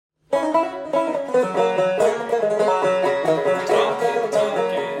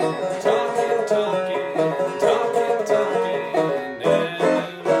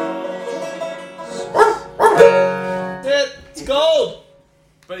It's gold!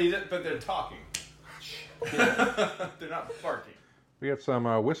 But they're talking. They're not barking. We got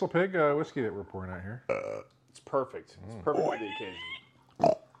some Whistle Pig whiskey that we're pouring out here. It's perfect. It's perfect for the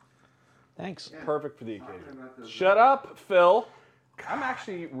occasion. Thanks. Perfect for the occasion. Shut up, Phil. I'm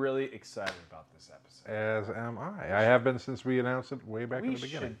actually really excited about this episode. As am I. I have been since we announced it way back in We the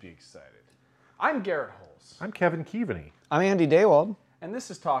beginning. should be excited. I'm Garrett Holes. I'm Kevin Keaveney. I'm Andy Daywald. And this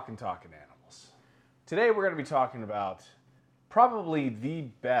is Talkin Talkin Animals. Today we're going to be talking about probably the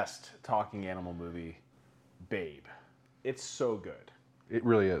best talking animal movie, Babe. It's so good. It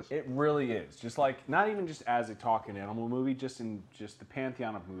really is. It really is. Just like, not even just as a talking animal movie, just in just the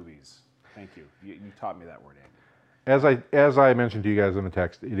pantheon of movies. Thank you. You taught me that word, Andy. As I mentioned to you guys in the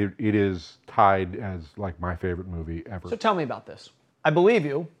text, it is tied as like my favorite movie ever. So tell me about this. I believe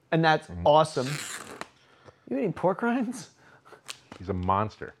you, and that's awesome. You eating pork rinds? He's a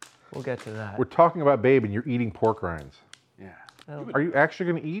monster. We'll get to that. We're talking about Babe and you're eating pork rinds. Yeah. Are you actually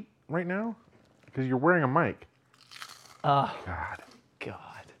going to eat right now? Because you're wearing a mic. God.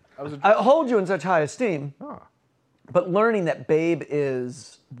 I hold you in such high esteem, Oh. but learning that Babe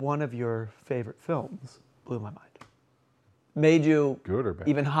is one of your favorite films blew my mind. Made you Good or bad?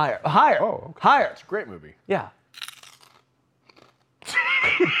 even higher. Higher. Oh, okay. Higher. It's a great movie. Yeah.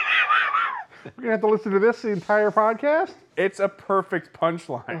 We're going to have to listen to this the entire podcast? It's a perfect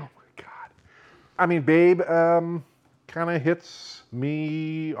punchline. Oh my God. I mean, Babe kind of hits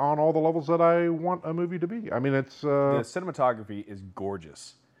me on all the levels that I want a movie to be. I mean, it's The cinematography is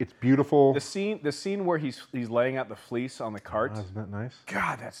gorgeous. it's beautiful. The scene where he's laying out the fleece on the cart. Isn't that nice?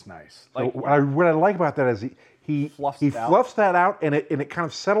 God, that's nice. So Like, what I like about that is he Fluffs it out. fluffs that out and it kind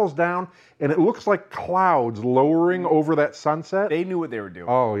of settles down and it looks like clouds lowering over that sunset. they knew what they were doing.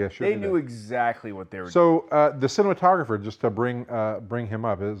 Oh yeah, sure. They knew exactly what they were doing. So the cinematographer, just to bring him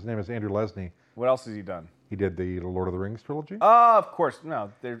up, his name is Andrew Lesnie. What else has he done? He did the Lord of the Rings trilogy, Of course. No,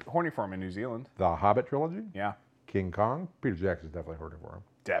 they're horny for him in New Zealand. the Hobbit trilogy, Yeah, King Kong. Peter Jackson's definitely horny for him.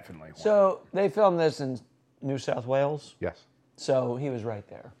 definitely. So they filmed this in New South Wales. Yes. So he was right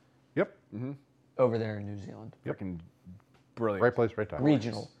there, Yep. over there in New Zealand. Freaking brilliant. Right place, right time.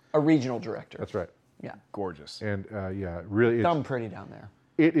 A regional director. That's right. Yeah. Gorgeous. And yeah, really, Dumb pretty down there.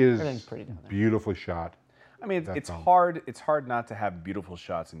 it is Everything's pretty down there. beautifully shot. I mean, That it's film. hard. It's hard not to have beautiful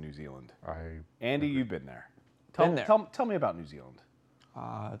shots in New Zealand. Andy, you've been there. Been there. Tell me about New Zealand.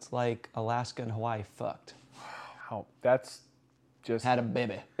 It's like Alaska and Hawaii fucked. How that's just Had a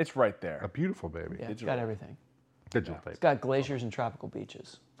baby. it's right there. A beautiful baby. Yeah, it's got everything. Digital tape. It's got glaciers and tropical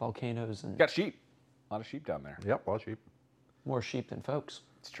beaches, volcanoes, and Got sheep. A lot of sheep down there. Yep, all cheap. more sheep than folks.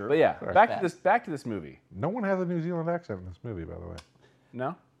 It's true. But yeah, Bad. back to this movie. No one has a New Zealand accent in this movie, by the way.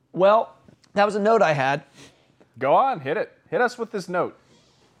 No? Well, that was a note I had. Go on, hit it. Hit us with this note.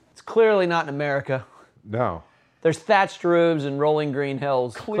 It's clearly not in America. No. There's thatched roofs and rolling green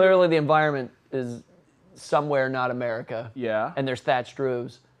hills. Clearly the environment is somewhere not America. Yeah. And there's thatched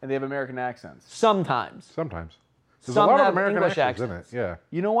roofs. And they have American accents. Sometimes. Sometimes. There's Some a lot of have American English accents in it. accents. Yeah.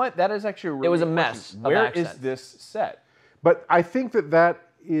 You know what? That is actually a really was a good mess question. of Where is accents. this set? But I think that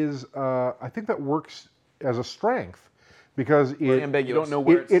is, I think that works as a strength because it, ambiguous. You don't know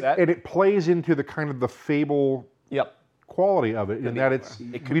where it's set? and it plays into the kind of the fable Yep. quality of it in that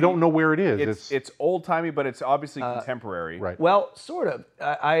we don't know where it is. It's old timey, but it's obviously contemporary. right. Well, sort of.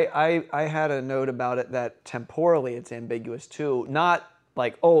 I had a note about it that temporally it's ambiguous too. Not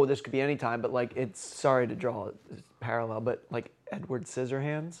like, oh, this could be any time, but like it's, sorry to draw a parallel, but like Edward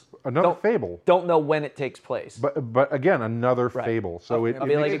Scissorhands. Another fable. Don't know when it takes place. But again, another fable. So it I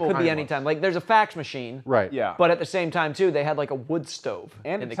mean, like it makes could be timeless. any time. Like there's a fax machine. Right. Yeah. But at the same time too, they had like a wood stove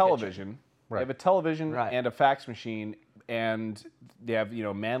And in a the television. kitchen. They have a television Right. and a fax machine, and they have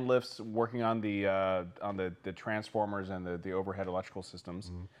man lifts working on the transformers and the overhead electrical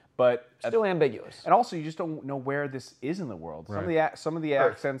systems. But Still ambiguous. and also you just don't know where this is in the world. Right. Some of the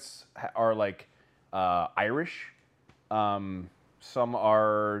accents are like Irish. Some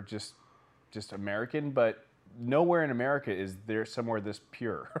are just American, but nowhere in America is there somewhere this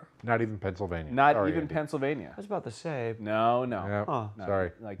pure. Not even Pennsylvania. Not Sorry, even Andy. Pennsylvania. I was about to say. No. Yeah, No,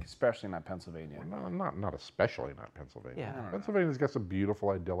 sorry. Like especially not Pennsylvania. No, not especially not Pennsylvania. Yeah. Pennsylvania's got some beautiful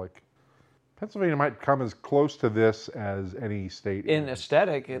idyllic. Pennsylvania might come as close to this as any state. In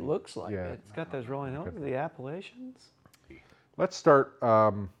aesthetic, it looks like Yeah. it. It's got those rolling hills, the Appalachians. Let's start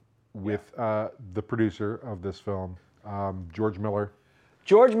with the producer of this film, George Miller.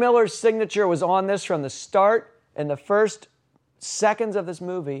 George Miller's signature was on this from the start. In the first seconds of this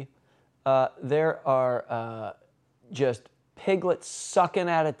movie, there are just piglets sucking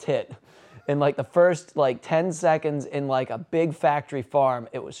at a tit. In like the first 10 seconds in like a big factory farm,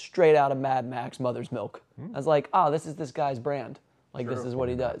 it was straight out of Mad Max Mother's Milk. I was like, oh, this is this guy's brand. Like, this is what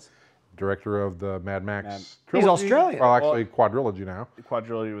he does. Director of the Mad Max trilogy. He's Australian. Well, actually, quadrilogy now.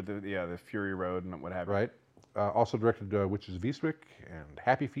 Quadrilogy with the Fury Road and what have you. Right. Also directed Witches of Eastwick and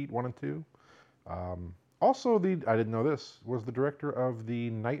Happy Feet 1 and 2. Also, I didn't know this, was the director of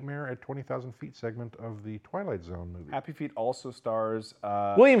the Nightmare at 20,000 Feet segment of the Twilight Zone movie. Happy Feet also stars...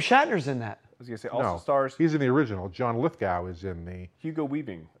 William Shatner's in that. I was going to say, also stars... He's in the original. John Lithgow is in the... Hugo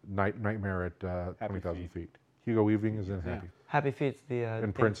Weaving. Nightmare at 20,000 Feet. Hugo Weaving is in Happy. Happy Feet's the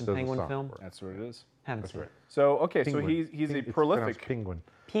and Prince does Penguin the film. That's what it is. Haven't seen it. So, okay, Penguin. so he's a It's prolific... Penguin.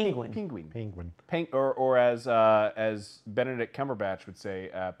 Penguin. Or as Benedict Cumberbatch would say,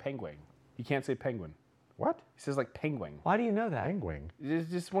 penguin. He can't say penguin. What? He says like penguin. Why do you know that? Penguin.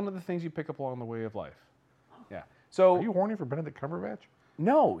 It's just one of the things you pick up along the way of life. Yeah. So Are you horny for Benedict Cumberbatch?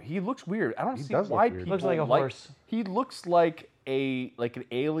 no, he looks weird. I don't see does look why weird. people Looks like a horse. He looks like an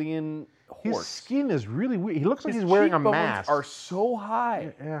alien His horse. skin is really weird. He looks like His he's wearing a cheekbones mask. are so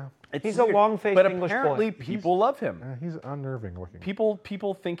high. Yeah. It's He's a weird. long-faced but English boy. apparently people love him. He's unnerving looking.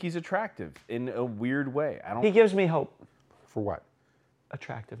 People think he's attractive in a weird way. I don't. He gives me hope. For what?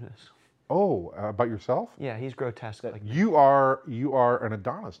 Attractiveness. Oh, about yourself? Yeah, he's grotesque. Like You are an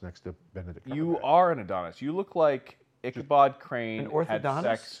Adonis next to Benedict Cumberbatch. You are an Adonis. You look like Ichabod Crane An had orthodontist?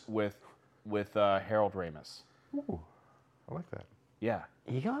 sex with Harold Ramis. Ooh, I like that. Yeah.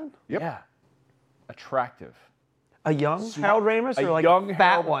 Egon? Yep. Yeah. Attractive. A young Harold Ramis A or like young a fat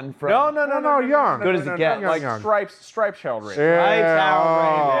Harold- one from... No, young. Good as it gets. Like Young. stripes Harold Ramis. Yeah.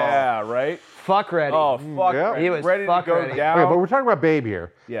 Yeah, right? Fuck ready. Oh, fuck. Yeah. Ready. He was ready fuck to go ready. down. Okay, but we're talking about Babe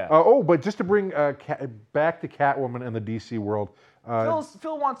here. Yeah. But just to bring back to Catwoman and the DC world.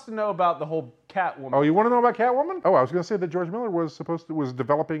 Phil wants to know about the whole Catwoman. Oh, you want to know about Catwoman? Oh, I was going to say that George Miller was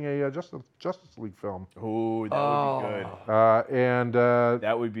developing a Justice League film, Ooh, that would be good. and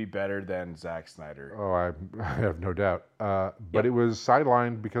That would be better than Zack Snyder. I have no doubt. But it was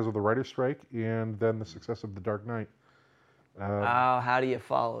sidelined because of the writer's strike and then the success of The Dark Knight. How do you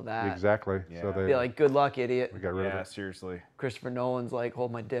follow that? Exactly. Yeah. So Be like, good luck, idiot. we got rid of Yeah, it. seriously. Christopher Nolan's like,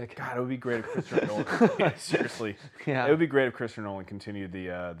 hold my dick. God, it would be great if Christopher Nolan. Yeah, seriously. Yeah. It would be great if Christopher Nolan continued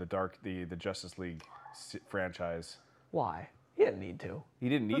the Justice League franchise. Why? He didn't need to. He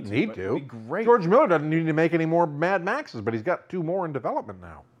didn't need to. Need but to. It'd be great. George Miller doesn't need to make any more Mad Maxes, but he's got 2 more in development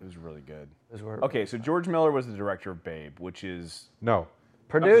now. It was really good. Those were- Okay, so George Miller was the director of Babe, which is No.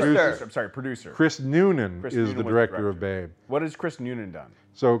 Producer. I'm sorry, producer. Chris Noonan Chris is Noonan the was the director of director. Babe. What has Chris Noonan done?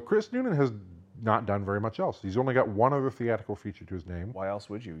 So Chris Noonan has not done very much else. He's only got 1 other theatrical feature to his name. Why else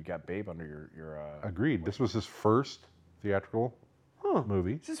would you? You got Babe under your. Agreed. This was his first theatrical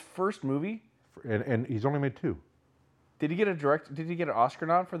movie, Is his first movie? and he's only made 2. Did he get an Oscar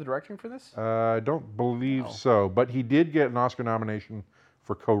nom for the directing for this? I don't believe so, but he did get an Oscar nomination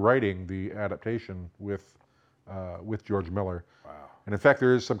for co-writing the adaptation with George Miller. Wow. And in fact,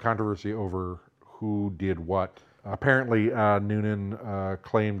 there is some controversy over who did what. Apparently, Noonan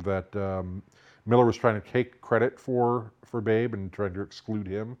claimed that Miller was trying to take credit for Babe and trying to exclude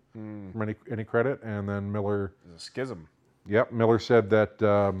him from any credit, and then Miller. There's a schism. Yep, Miller said that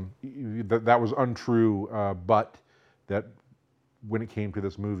that was untrue, but that when it came to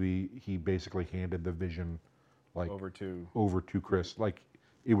this movie, he basically handed the vision over to Chris, like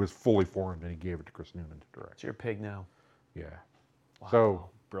it was fully formed, and he gave it to Chris Noonan to direct. It's your pig now. Yeah. Wow. So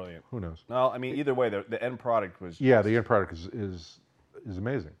Brilliant. who knows? Well, I mean, either way, the end product was. Yeah, the end product is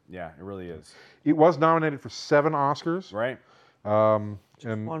amazing. Yeah, it really is. It was nominated for 7 Oscars. Right. And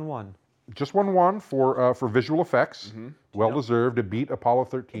Won. just won 1 for visual effects. Well deserved. It beat Apollo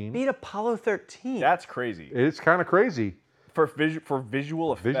 13. Beat Apollo 13. That's crazy. It's kind of crazy. For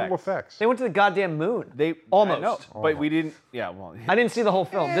visual effects. Visual effects. They went to the goddamn moon. They Almost. I know, but we didn't. Yeah, well. I didn't see the whole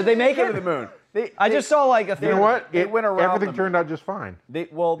film. Did they make go it? to the moon? I just saw like a thing. You know what? They went around Everything the turned out just fine. They Yeah,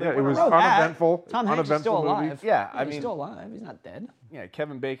 it went was around- uneventful. Tom Hanks is still uneventful movie. alive. Yeah, I He's mean- still alive. He's not dead. Yeah,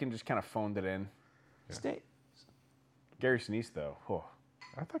 Kevin Bacon just kind of phoned it in. Stay. Gary Sinise, though. Oh,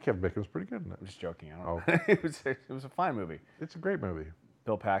 I thought Kevin Bacon was pretty good in it. I'm just joking. I don't know. it was a fine movie. It's a great movie.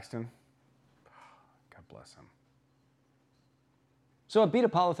 Bill Paxton. God bless him. So it beat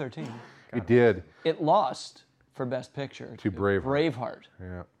Apollo 13. It did. It lost for Best Picture To Braveheart. Braveheart.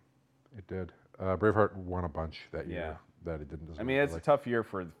 Yeah, it did. Braveheart won a bunch that year Yeah. that it didn't deserve. I mean, it's a really. tough year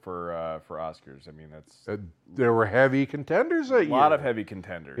for Oscars. I mean, that's a There were heavy contenders that year. lot of heavy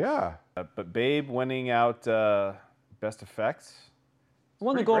contenders. Yeah. But Babe winning out Best Effects.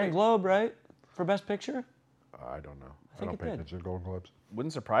 Won the pretty Golden great. Globe, right? For Best Picture? I don't know. I don't pay attention to Golden Globes.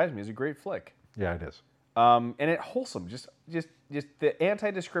 Wouldn't surprise me. It's a great flick. Yeah, it is. And it wholesome. Just the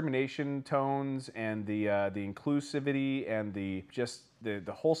anti-discrimination tones and the inclusivity and the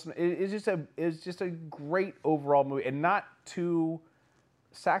wholesome. It's just a great overall movie, and not too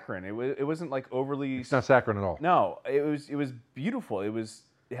saccharine. It wasn't like overly. It's not saccharine at all. No, it was beautiful. It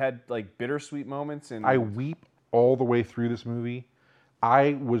had like bittersweet moments, and I weep all the way through this movie.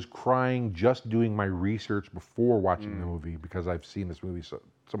 I was crying just doing my research before watching the movie because I've seen this movie so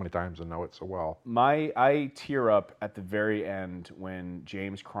many times and know it so well. I tear up at the very end when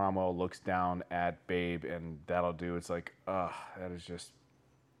James Cromwell looks down at Babe, and that'll do. It's like, that is just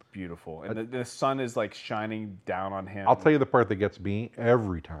beautiful. And the sun is like shining down on him. I'll tell you the part that gets me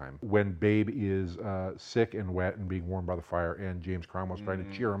every time. When Babe is sick and wet and being warmed by the fire, and James Cromwell's trying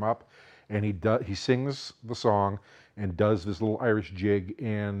to cheer him up, and he sings the song and does this little Irish jig,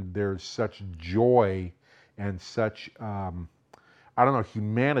 and there's such joy and such,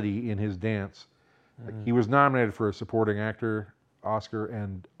 humanity in his dance. He was nominated for a supporting actor Oscar,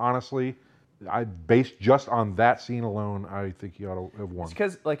 and honestly, based just on that scene alone, I think he ought to have won. It's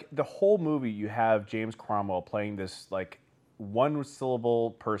because like the whole movie, you have James Cromwell playing this like one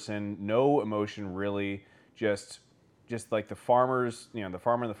syllable person, no emotion really, just like the farmers, the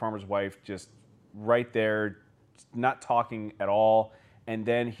farmer and the farmer's wife, just right there, not talking at all, and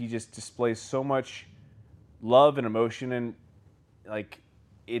then he just displays so much love and emotion, and like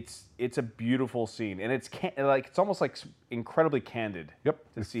it's a beautiful scene, and it's almost like incredibly candid. Yep,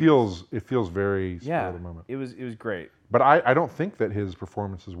 it feels very spur of the moment. It was great. But I don't think that his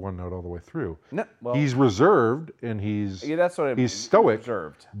performance is one note all the way through. No, well, he's reserved and he's that's what I mean. He's stoic,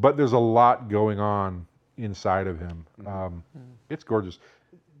 reserved. But there's a lot going on inside of him. It's gorgeous.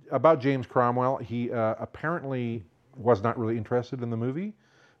 About James Cromwell, he apparently was not really interested in the movie,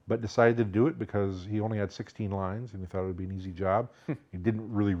 but decided to do it because he only had 16 lines and he thought it would be an easy job. He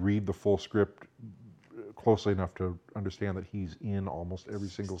didn't really read the full script closely enough to understand that he's in almost every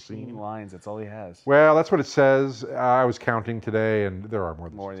single scene. 16 lines, that's all he has. Well, that's what it says. I was counting today, and there are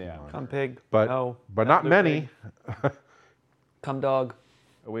more than 16 lines. Come pig. But, no. But not many. Come dog.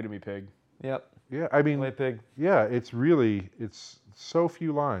 Away to me, pig. Yep. Yeah, I mean, Away pig. Yeah, it's so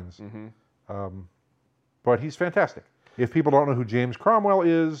few lines. But he's fantastic. If people don't know who James Cromwell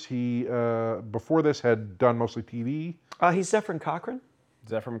is, he, before this, had done mostly TV. He's Zephyr Cochrane?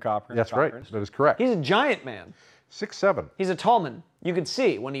 Zephyr Cochrane. That's right. That is correct. He's a giant man. 6'7". He's a tall man. You could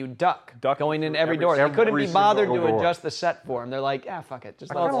see when he would duck going in every door. every They couldn't be bothered to door. adjust the set for him. They're like, fuck it.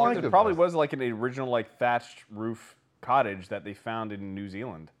 Just let him walk It through. probably was like an original like thatched roof cottage that they found in New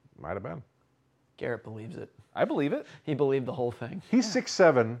Zealand. Might have been. Garrett believes it. I believe it. He believed the whole thing. He's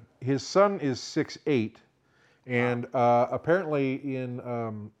 6'7". His son is 6'8". And apparently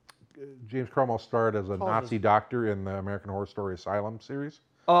in James Cromwell starred as a Nazi doctor in the American Horror Story Asylum series.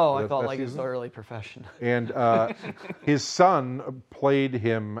 Oh, I felt like his early profession. And his son played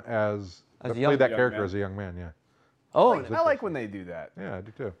him played that character man. as a young man, yeah. Oh, I like when they do that. Yeah, I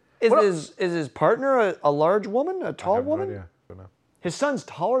do too. is his partner a large woman, a tall woman? No idea. Don't know. His son's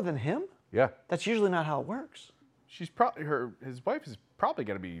taller than him? Yeah. That's usually not how it works. She's probably his wife is probably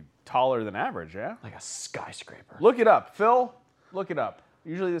going to be taller than average, yeah? Like a skyscraper. Look it up, Phil. Look it up.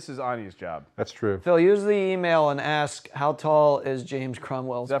 Usually this is Anya's job. That's true. Phil, use the email and ask how tall is James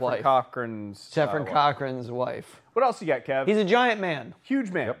Cromwell's Zephyr wife? Cochrane's Zephyr wife. Cochrane's wife. What else you got, Kev? He's a giant man. Huge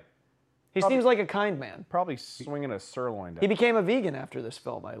man. Yep. He seems like a kind man. Probably swinging a sirloin down. He became a vegan after this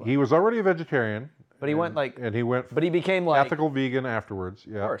film, I learned. He was already a vegetarian. But he went like. And he went. But he became like. ethical vegan afterwards.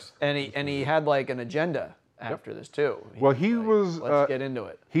 Yeah. Of course. And he had like an agenda after this too. Well, he was. Let's get into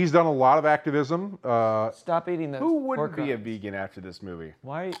it. He's done a lot of activism. Stop eating those. Who wouldn't pork be a rinds. vegan after this movie?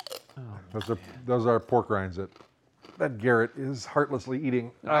 Why? Those are pork rinds that Garrett is heartlessly eating.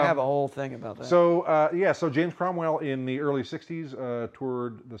 I have a whole thing about that. So James Cromwell in the early '60s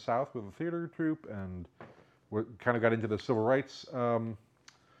toured the South with a theater troupe and kind of got into the civil rights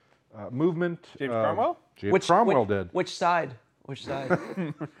movement. James Cromwell? James Cromwell did. Which side? Which side?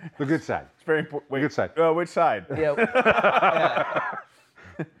 The good side. It's very important. The good side. Which side? Yeah.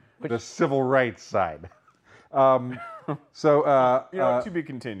 Yeah. The civil rights side. To be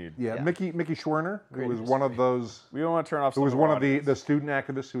continued. Yeah, Mickey Schwerner, who was one of those. We don't want to turn off. Who was one of the student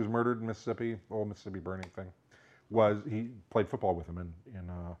activists who was murdered in Mississippi, old Mississippi burning thing. He played football with him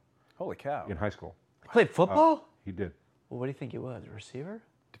in Holy cow. in high school. Played football? He did. Well, what do you think he was? A receiver?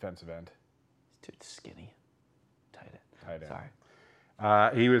 Defensive end. He's too skinny. Tight end. Tight end.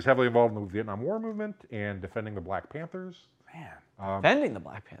 Sorry. He was heavily involved in the Vietnam War movement and defending the Black Panthers. Man. Defending the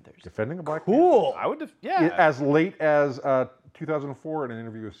Black Panthers. Defending the Black Cool. I would. Panthers. As late as 2004, in an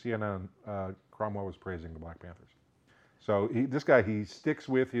interview with CNN, Cromwell was praising the Black Panthers. So this guy, he sticks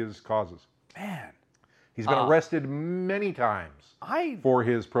with his causes. Man, He's been arrested many times for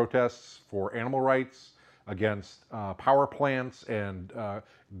his protests for animal rights, against power plants and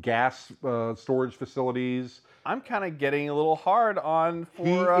gas storage facilities. I'm kind of getting a little hard on for.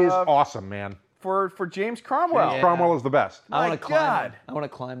 He is awesome, man. For James Cromwell. James Cromwell is the best. I want to climb God. him. I want to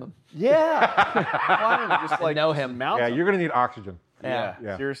climb him. Yeah. Climb him, just like know him. mount Yeah, him. you're going to need oxygen. Yeah,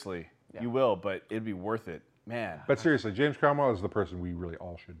 Yeah. seriously. Yeah. You will, but it'd be worth it. Man. But seriously, James Cromwell is the person we really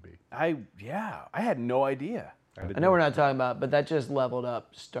all should be. I had no idea. I know we're not talking about, but that just leveled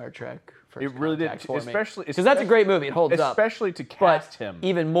up Star Trek. It really did, especially because that's a great movie. It holds up, especially to cast him.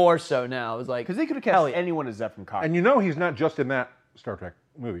 Even more so now. It was like because they could have cast anyone as Zephram Cochrane. And you know he's not just in that Star Trek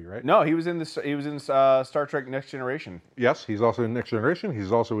movie, right? No, he was in this. He was in Star Trek Next Generation. Yes, he's also in Next Generation.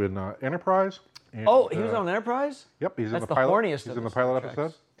 He's also in Enterprise. And, he was on Enterprise. Yep, he's that's in the the pilot. horniest He's of in the the pilot Star episode.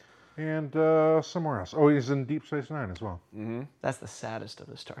 Treks. And somewhere else. Oh, he's in Deep Space Nine as well. Mm-hmm. That's the saddest of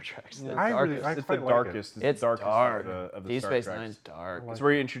the Star Treks. Yeah. It's the darkest. It's the darkest dark. of the Deep Star Space Treks. Nine's dark. It's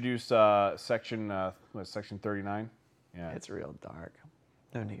where you introduce section section 39. Yeah, It's real dark.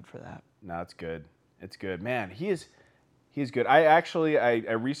 No need for that. No, it's good. It's good, man. He's good.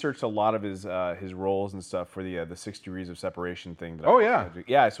 I researched a lot of his roles and stuff for the 6 degrees of separation thing.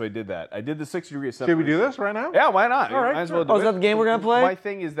 Yeah. So I did that. I did the 6 degrees of Should separation. we do this right now? Yeah, why not? All right, Might as well sure. do is that the game we're gonna play? My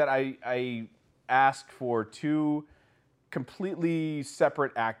thing is that I asked for 2 completely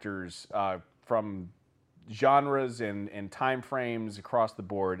separate actors from genres and time frames across the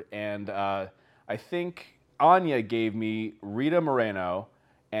board, and I think Anya gave me Rita Moreno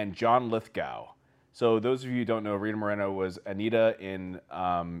and John Lithgow. So those of you who don't know, Rita Moreno was Anita in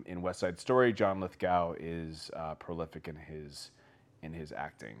West Side Story. John Lithgow is prolific in his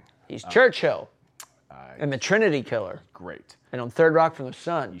acting. He's Churchill and the Trinity Killer. Great. And on Third Rock from the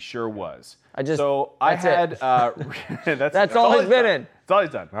Sun. He sure was. That's that's all he's been in. That's all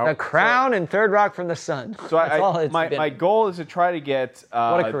he's done. The Crown and Third Rock from the Sun. So my goal is to try to get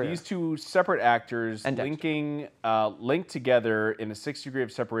these 2 separate actors linked together in a 6 degree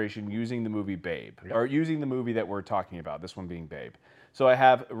of separation using the movie Babe, or using the movie that we're talking about, this one being Babe. So I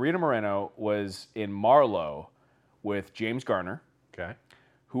have Rita Moreno was in Marlowe with James Garner,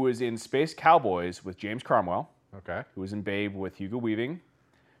 who was in Space Cowboys with James Cromwell, who was in Babe with Hugo Weaving,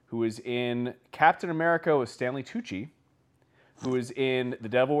 who was in Captain America with Stanley Tucci, who was in The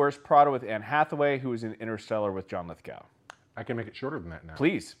Devil Wears Prada with Anne Hathaway, who was in Interstellar with John Lithgow. I can make it shorter than that now.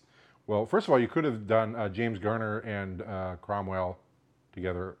 Please. Well, first of all, you could have done James Garner and Cromwell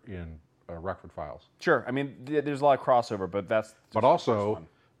together in Rockford Files. Sure. I mean, there's a lot of crossover, but that's... But also,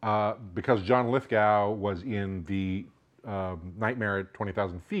 because John Lithgow was in the Nightmare at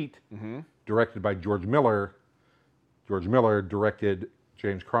 20,000 Feet, directed by George Miller. George Miller directed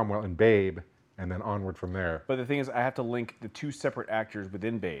James Cromwell in Babe, and then onward from there. But the thing is, I have to link the 2 separate actors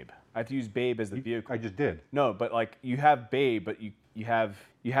within Babe. I have to use Babe as the vehicle. I just did. No, but like you have Babe, but you have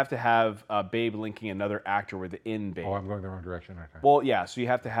to have Babe linking another actor within Babe. Oh, I'm going the wrong direction, aren't I? Well, yeah. So you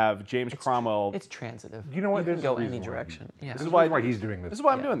have to have James Cromwell. It's transitive. You know what? You can go There's a any reason why direction. Yeah. This is why he's doing this. This is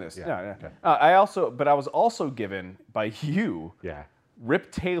why I'm doing this. Yeah. Yeah. I was also given by you. Yeah.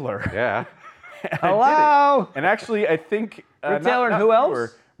 Rip Taylor. Yeah. Hello. And actually, I think Rip Taylor and who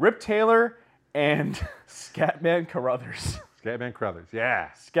else? Rip Taylor and Scatman Carruthers. Scatman Carruthers. Yeah.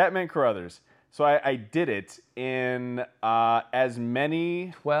 Scatman Carruthers. So I did it in as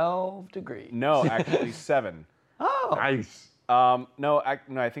many... 12 degrees. No, actually 7. Oh. Nice. No,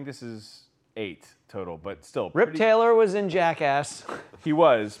 I think this is 8 total, but still. Rip Taylor was in Jackass. He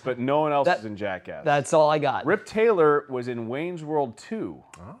was, but no one else is in Jackass. That's all I got. Rip Taylor was in Wayne's World 2.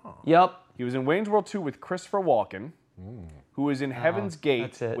 Oh. Yep. He was in Wayne's World 2 with Christopher Walken, who was in Heaven's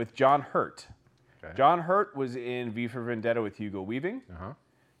Gate with John Hurt. Okay. John Hurt was in V for Vendetta with Hugo Weaving,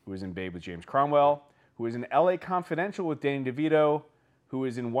 who was in Babe with James Cromwell, who was in L.A. Confidential with Danny DeVito, who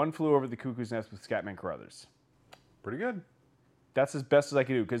was in One Flew Over the Cuckoo's Nest with Scatman Carruthers. Pretty good. That's as best as I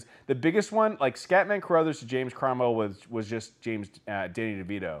could do, because the biggest one, like Scatman Carruthers to James Cromwell, was just Danny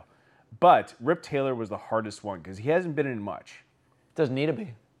DeVito. But Rip Taylor was the hardest one, because he hasn't been in much. Doesn't need to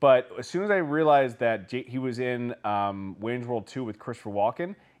be. But as soon as I realized that he was in Wayne's World 2 with Christopher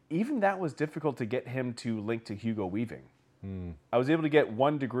Walken, even that was difficult to get him to link to Hugo Weaving. I was able to get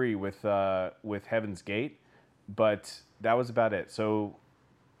 1 degree with Heaven's Gate, but that was about it. So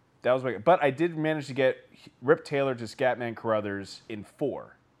that was but I did manage to get Rip Taylor to Scatman Carruthers in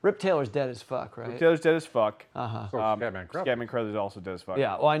 4. Rip Taylor's dead as fuck, right? Rip Taylor's dead as fuck. So Scatman Carruthers. Scatman Carruthers also dead as fuck.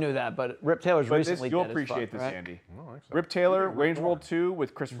 Yeah, well, I knew that, but Rip Taylor's recently you'll dead appreciate as fuck, this, right? Andy. Oh, excellent. Rip Taylor, Wayne's World 2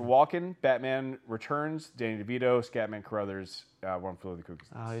 with Christopher Walken, Batman Returns, Danny DeVito, Scatman Carruthers, One Flew Over the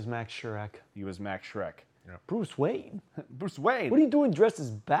Cuckoo's Nest. Oh, he's Max Shrek. He was Max Shrek. Bruce Wayne. Bruce Wayne. What are you doing dressed as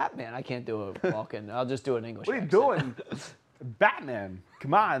Batman? I can't do a Vulcan. I'll just do an English What are you accent. doing? Batman.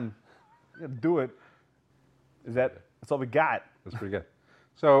 Come on. You gotta do it. That's all we got. That's pretty good.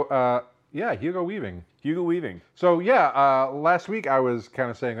 So, Hugo Weaving. Hugo Weaving. So, last week I was kind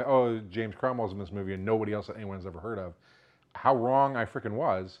of saying, oh, James Cromwell's in this movie and nobody else that anyone's ever heard of. How wrong I freaking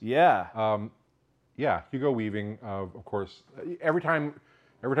was. Yeah. Hugo Weaving, of course. Every time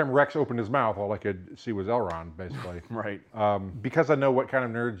Rex opened his mouth, all I could see was Elrond, basically. Right. Because I know what kind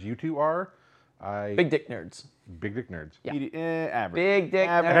of nerds you two are. Big dick nerds. Big dick nerds. Yeah. Average. Big dick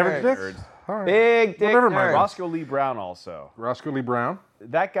Average nerds. nerds. All right. Big dick never mind. nerds. Roscoe Lee Brown also. Roscoe Lee Brown.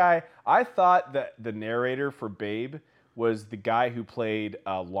 That guy, I thought that the narrator for Babe was the guy who played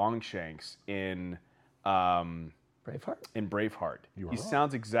Longshanks in Braveheart? Braveheart. He wrong.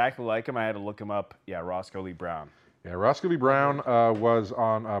 sounds exactly like him. I had to look him up. Yeah, Roscoe Lee Brown. Yeah, Roscoe Lee Brown was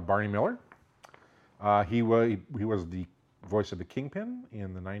on Barney Miller. He was the voice of the Kingpin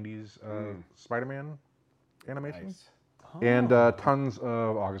in the 90s Spider-Man animation. Nice. And tons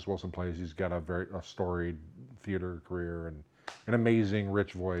of August Wilson plays. He's got a storied theater career and an amazing,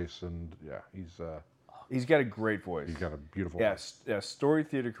 rich voice. And He's got a great voice. he's got a beautiful voice. Yeah, storied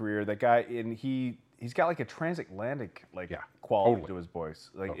theater career. That guy, and he's got like a transatlantic quality totally. to his voice.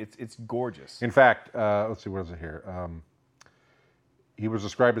 Like it's gorgeous. In fact, let's see, what is it here? He was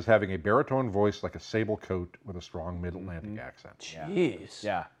described as having a baritone voice like a sable coat with a strong mid-Atlantic accent. Jeez.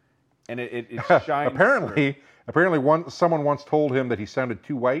 Yeah, and it shines. Apparently, someone once told him that he sounded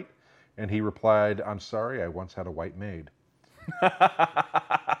too white, and he replied, "I'm sorry, I once had a white maid."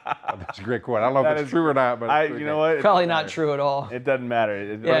 That's a great quote. I don't know if it's true or not, but you know what? Probably not true at all. It doesn't matter.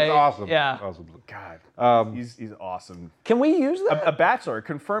 It's awesome. Yeah. Awesome. God, he's awesome. Can we use that? A bachelor,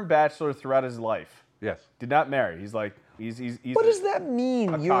 confirmed bachelor throughout his life. Yes. Did not marry. He's What does that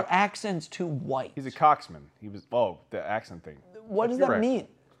mean? Your cock- accent's too white. He's a coxman. He was the accent thing. What does Your that accent.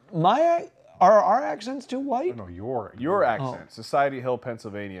 mean? Are our accents too white? No, your Accent, Society Hill,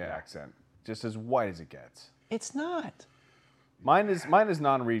 Pennsylvania accent, just as white as it gets. It's not. Mine is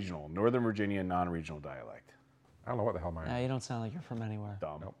non-regional, Northern Virginia non-regional dialect. I don't know what the hell mine is. Yeah, you don't sound like you're from anywhere.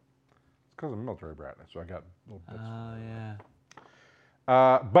 Dumb. Nope. It's because I'm a military brat, so I got little bits. Oh,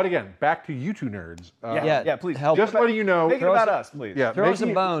 yeah. But again, back to you two nerds. Yeah, please help. Just letting you know. Make it about us, please. Yeah, Throw us a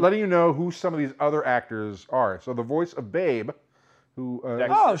bone. letting you know who some of these other actors are. So the voice of Babe, who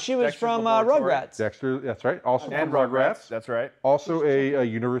Oh, she was Dexter's from Laboratory. Rugrats. Dexter, that's right. Also And from Rugrats. That's right. Also a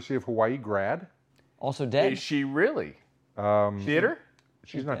University of Hawaii grad. Also dead. Is she really? Theater?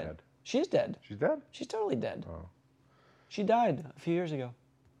 She's not dead. She's dead. She's dead? She's totally dead. She died a few years ago.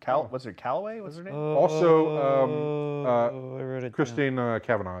 What's her Calloway? What's her name? Also, I wrote it Christine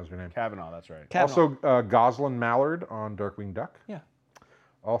Cavanaugh is her name. Kavanaugh. That's right. Kavanaugh. Also, Gosling Mallard on Darkwing Duck. Yeah.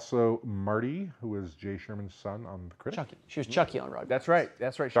 Also, Marty, who is Jay Sherman's son on The Critic. Chucky. She was Chucky on Rugrats. That's right.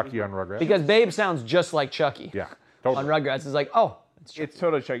 That's right. Chucky on Rugrats. Because Babe sounds just like Chucky. Yeah, On totally. Rugrats, it's like, oh, it's Chucky. It's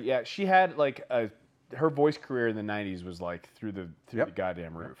totally Chucky. Yeah, she had her voice career in the '90s was like through the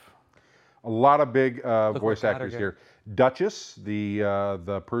goddamn roof. A lot of big voice what actors Gallagher- here. Duchess,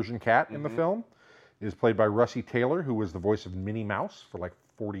 the Persian cat in the film, is played by Russie Taylor, who was the voice of Minnie Mouse for like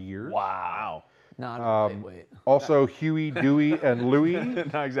 40 years. Wow. Not wait. Also, Huey, Dewey, and Louie.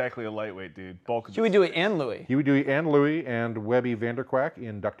 Not exactly a lightweight, dude. Bulk of Huey, Dewey, and Louie. Huey, Dewey, and Louie, and Webby Vanderquack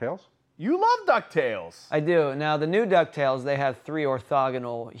in DuckTales. You love DuckTales. I do. Now, the new DuckTales, they have 3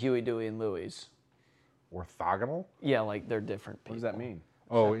 orthogonal Huey, Dewey, and Louies. Orthogonal? Yeah, like they're different people. What does that mean?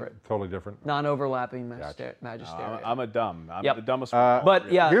 Oh, Separate. totally different. Non-overlapping magisterium. I'm Yep. the dumbest one. But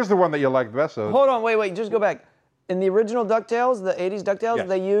yeah, Here's the one that you like the best. So hold on, wait, just go back. In the original DuckTales, the 80s DuckTales, Yes.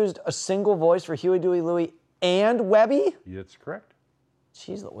 they used a single voice for Huey, Dewey, Louie, and Webby? it's correct.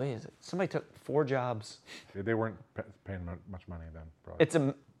 Jeez Louise, somebody took 4 jobs. They weren't paying much money then.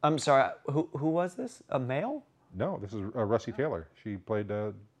 Probably. I'm sorry, who was this? A male? No, this is Russie Taylor. She played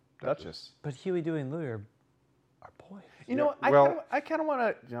Duchess. But Huey, Dewey, and Louie are boys. You know, well- I kind of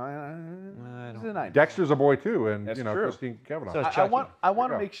want to. Dexter's a boy too, and That's you know true. Christine Cavanaugh. So is I Chucky. want There you to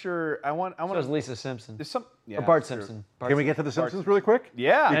go. make sure. I want So is Lisa Simpson. There's some. Yeah, Or Bart that's true. Simpson. Can we get to the Simpsons really quick?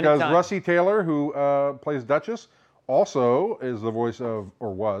 Yeah. Because Anytime. Russie Taylor, who plays Duchess, also is the voice of,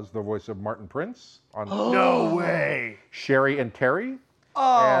 or was the voice of Martin Prince on No way. Sherry and Terry.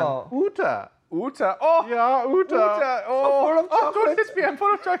 Oh. And Uta. Uta. Oh. Yeah, Uta. Uta. Oh. Don't hit me. I'm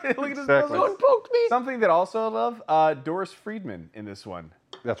full of chocolate. Look at this. Exactly. Don't poke me. Something that also I love. Doris Friedman in this one.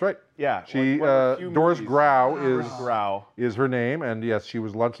 That's right. Yeah. She, one of the few Doris movies. Grau Doris Grau. is her name, and yes, she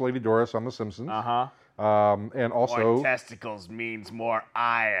was Lunch Lady Doris on The Simpsons. Uh huh. And also... More testicles means more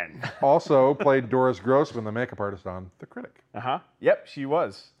iron. Also played Doris Grossman, the makeup artist on The Critic. Yep, she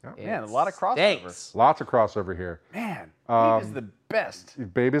was. Yep. Man, a lot of crossover. Thanks. Lots of crossover here. Man, Babe is the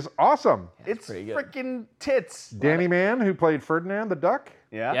best. Babe is awesome. It's freaking tits. Danny Mann, who played Ferdinand the Duck.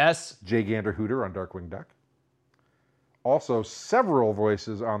 Yeah. Yes. Jay Gander Hooter on Darkwing Duck. Also, several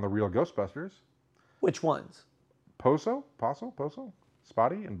voices on The Real Ghostbusters. Which ones? Poso?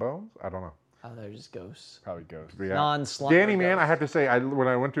 Spotty and Bones? I don't know. Oh, they're just ghosts. Probably ghosts. Yeah. Non-slumber Danny Mann, ghosts. I have to say, when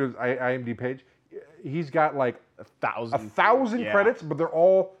I went to his IMDb page, he's got like 1,000 1,000 credits, but they're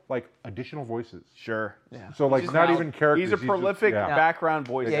all like additional voices. Sure. Yeah. So like not even characters. He's a prolific just, background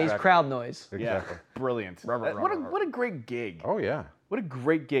voice. Yeah, he's actor. crowd noise. Exactly. Yeah, brilliant. What a great gig. Oh yeah. What a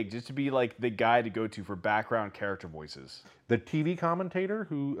great gig just to be like the guy to go to for background character voices. The TV commentator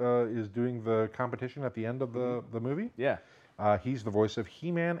who is doing the competition at the end of the movie. Yeah. He's the voice of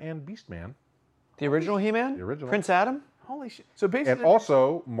He-Man and Beast-Man. The original He-Man? The original. Prince Adam? Holy shit. So basically, And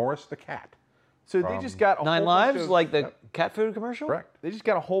also Morris the Cat. so they just got a Nine whole Lives, bunch of, like the cat food commercial? Correct. they just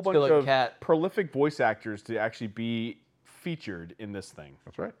got a whole bunch like of cat. prolific voice actors to actually be featured in this thing.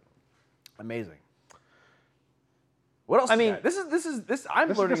 That's right. Amazing. What else? I you mean- got? this. I'm This is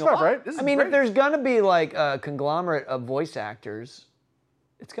learning good a stuff, lot. right? This is I mean, great. if there's going to be like a conglomerate of voice actors,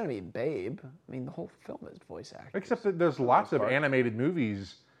 it's going to be Babe. I mean, the whole film is voice actors. Except that there's lots of animated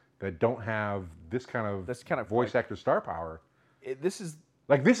movies that don't have this kind of voice actor star power. This is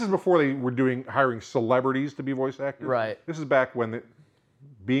Like this is before they were hiring celebrities to be voice actors. Right. This is back when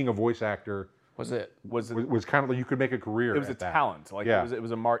being a voice actor Was it? was was kind of like you could make a career. it was a at that. talent. Like Yeah. it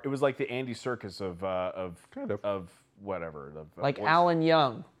was a mark. It was like the Andy Serkis of Kind of. whatever. Of Like voice. Alan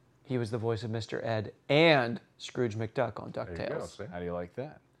Young. He was the voice of Mr. Ed and Scrooge McDuck on There you go, DuckTales. see? How do you like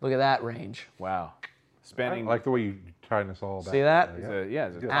that? Look at that range. Wow. I Spanning. like the way you tied us all back. See that?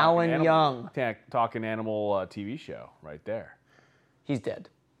 It's a Alan Talkin' Young. Talking Animal TV show right there. He's dead.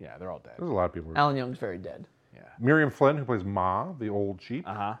 Yeah, they're all dead. There's a lot of people. Alan Young's very dead. Yeah. Miriam Flynn, who plays Ma, the old sheep.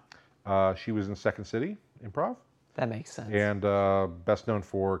 Uh-huh. She was in Second City Improv, That makes sense. and best known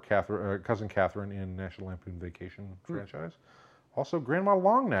for Cousin Catherine in National Lampoon Vacation franchise. Also, Grandma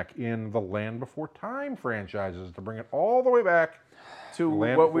Longneck in the Land Before Time franchises to bring it all the way back To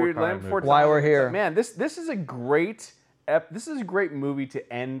Land what Before we're Time Land Before movie. Time. Why we're here. Man, this is a great this is a great movie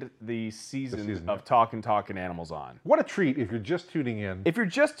to end the season, season, of yeah. Talkin' Animals on. What a treat if you're just tuning in. If you're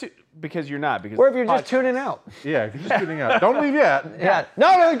just because you're not because or if you're just tuning out. Yeah, if you're just tuning out. Don't leave yet. Yeah.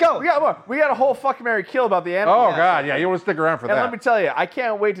 No, go. we got more. We got a whole fuck, marry, kill about the animals. Oh, God, yeah, you want to stick around for And that. let me tell you, I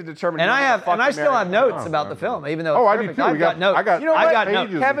can't wait to determine. And who I the have, fuck and I to still marry. have notes about the film, even though Oh, it's I do perfect. too. I've got notes. I got, You know I what? got pages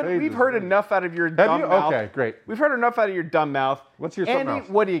pages Kevin, and we've pages heard and enough out of your dumb you? mouth. Okay, great. We've heard enough out of your dumb mouth. Let's hear something Andy, else.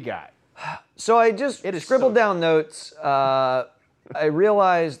 what do you got? So I just It is scribbled so down notes. I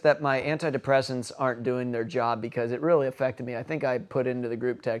realized that my antidepressants aren't doing their job because it really affected me. I think I put into the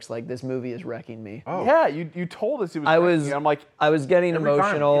group text like, "This movie is wrecking me." Oh. Yeah, you told us it was. I crazy. was, I'm like, I was getting Every time,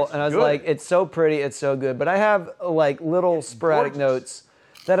 emotional, it's and I was good. like, "It's so pretty, it's so good." But I have like little sporadic gorgeous. notes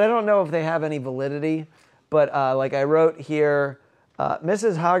that I don't know if they have any validity. But like I wrote here,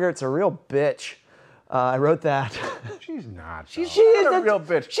 Mrs. Hoggart's a real bitch. I wrote that. She's not. She though. is not a real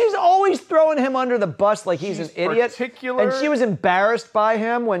bitch. She's always throwing him under the bus like he's She's an idiot. particular- And she was embarrassed by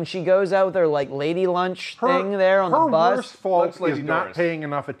him when she goes out with her like lady lunch thing there on the Her bus. worst fault Looks Lady is not Doris. paying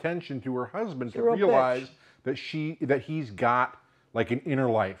enough attention to her husband to a real realize that he's got like an inner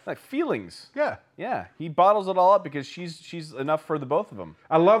life. like feelings. Yeah. Yeah, he bottles it all up because she's enough for the both of them.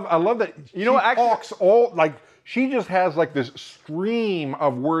 I love that You know what, she actually- talks all like she just has like this stream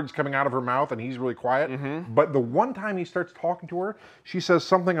of words coming out of her mouth and he's really quiet. Mm-hmm. But the one time he starts talking to her, she says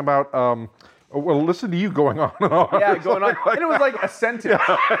something about well, listen to you going on and on. Yeah, going on, and it was like a sentence.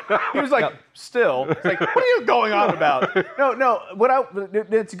 He was like, still, it's like, what are you going on about? No.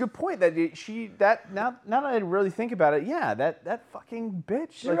 It's a good point that now that I really think about it, yeah, that fucking bitch.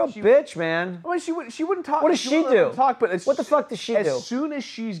 She's a real bitch, man. I mean, she wouldn't talk. What does she wouldn't let do? him Talk, but What the fuck does she do? As soon as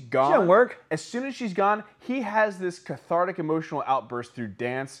she's gone, doesn't work. As soon as she's gone, he has this cathartic emotional outburst through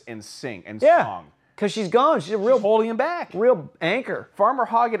dance and sing and Yeah, song. because she's gone. She's a real, She's holding him back. real anchor. Farmer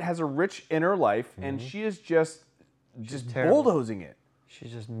Hoggett has a rich inner life, and she is just terrible. bulldozing it.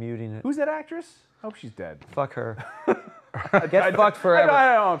 She's just muting it. Who's that actress? I hope she's dead. Fuck her. Get fucked forever.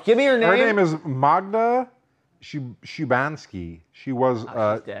 I don't- Give me her name. Her name is Magda Szubanski. She was she's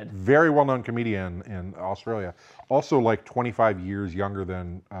a dead. very well-known comedian in Australia. Also, like 25 years younger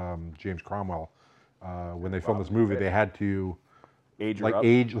than James Cromwell. When they filmed this movie, they had to Age her up.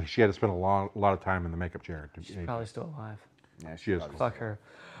 She had to spend a lot of time in the makeup chair. To age. Probably still alive. Yeah, She is. probably- Fuck her.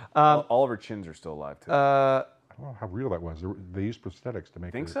 All of her chins are still alive too. I don't know how real that was. They used prosthetics to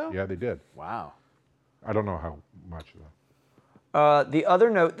make Think her. so? Yeah, they did. Wow. I don't know how much though. The other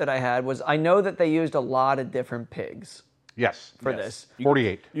note that I had was I know that they used a lot of different pigs Yes. for this.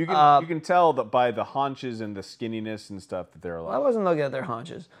 48. You can tell that by the haunches and the skinniness and stuff that they're I alive. wasn't looking at their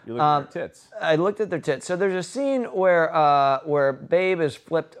haunches. You look at their tits. I looked at their tits. So there's a scene where Babe is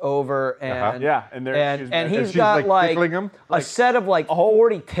flipped over and Yeah, and he's she's, got like, like tickling him? a set of like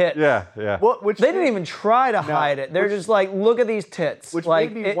 40 tits. Yeah, yeah. Well, which They didn't even try to hide it. They're just like, look at these tits. Which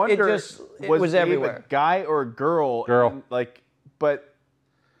like made me wonder, it was Babe everywhere. a guy or a girl? Girl. And, like, but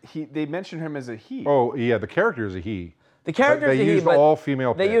they mentioned him as a he. Oh, yeah, the character is a he. The characters They used but all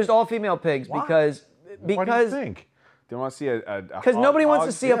female pigs. They used all female pigs because Why do you think? They want to see a because nobody wants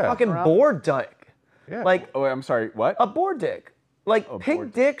to see a fucking boar dick. Yeah. Like Oh, wait, I'm sorry. What? a boar dick. Like pig boar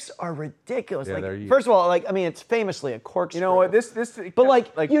dicks are ridiculous. Yeah, they're Like huge. first of all, like I mean, it's famously a corkscrew. You know what? This. But like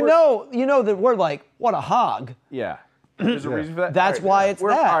you we're- know that we're like what a hog. Yeah. There's a reason for that. That's All right, why it's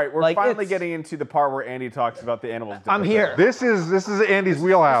we're, that. All right, we're Like, finally it's- getting into the part where Andy talks about the animals. I'm here. This is Andy's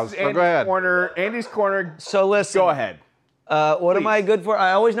wheelhouse. This is So go ahead. Andy's corner. So listen. Go ahead. What am Please. I good for?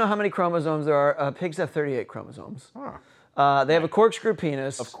 I always know how many chromosomes there are. Pigs have 38 chromosomes. They have a corkscrew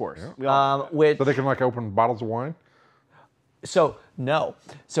penis. Of course. Which So they can like open bottles of wine? So no.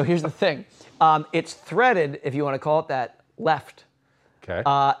 So here's the thing. It's threaded, if you want to call it that, left. Okay.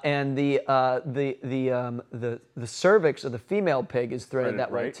 And the cervix of the female pig is threaded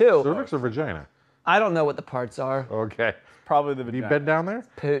that way right. too. Cervix or vagina? I don't know what the parts are. Okay. Probably the Have you vagina. been down there?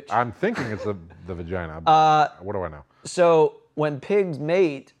 Pooch. I'm thinking it's the vagina. But what do I know? So when pigs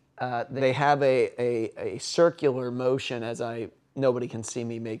mate, they have a circular motion. Nobody can see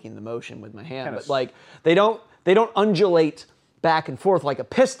me making the motion with my hand, but like they don't undulate back and forth like a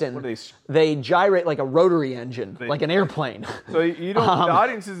piston. What are they gyrate like a rotary engine, like an airplane. So you don't. The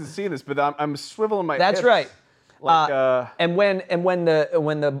audience isn't seeing this, but I'm swiveling my. That's hips right. Like And when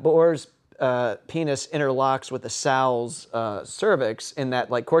the boar's penis interlocks with the sow's cervix in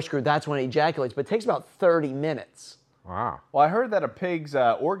that like corkscrew, that's when it ejaculates. But it takes about 30 minutes. Wow. Well, I heard that a pig's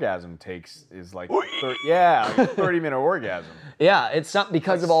orgasm is like 30-minute orgasm. Yeah, it's something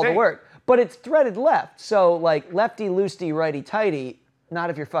because of all the sick. work. But it's threaded left, so like lefty loosey, righty tighty. Not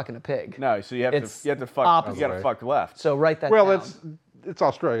if you're fucking a pig. No, so you have It's to fuck. opposite. You got to fuck left. So write that Well, down. it's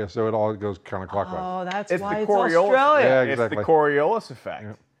Australia, so it all goes counterclockwise. Oh, that's It's why the it's Coriolis. Australia. Yeah, It's the exactly. Coriolis effect.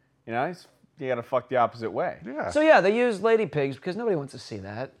 You know, you got to fuck the opposite way. Yeah. So yeah, they use lady pigs because nobody wants to see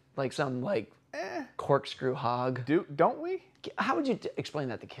that. Like some like corkscrew hog. Don't we? How would you explain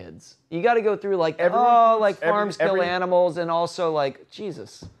that to kids? You got to go through like Everyone- like farms kill animals and also like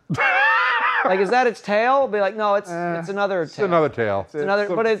Jesus. Like is that its tail? Be like no, it's another It's tail. another tail. It's another,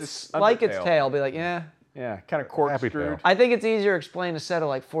 but it's it's like its undertail. tail. Be like yeah. Yeah, kind of Happy corkscrewed. tail. I think it's easier to explain a set of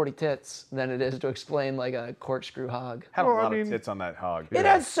like 40 tits than it is to explain like a corkscrew hog. Had Well, a I lot mean- of tits on that hog. It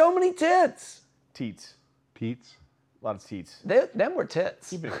has so many tits. Teats. Teats. A lot of teats. Them were tits.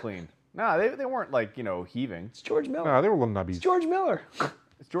 Keep it clean. No, they weren't like heaving. It's George Miller. No, they were little nubbies. It's George Miller.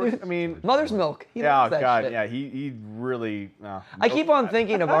 It's George. I mean, Mother's milk. He yeah, loves that God, shit. yeah, he really. I keep on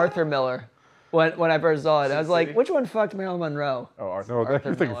thinking of Arthur Miller when I first saw it. I was like, City? which one fucked Marilyn Monroe? Oh, Arthur. No, you're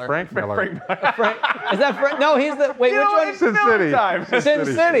thinking Miller. Frank Miller. Frank, is that Frank? No, he's the. Wait, which one? Sin City. Time. Sin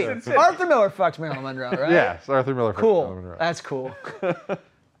City. Sin City. Arthur Miller fucked Marilyn Monroe, right? Yes, Arthur Miller. Cool. That's cool.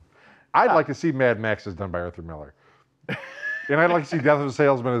 I'd like to see Mad Max as done by Arthur Miller. And I'd like to see Death of a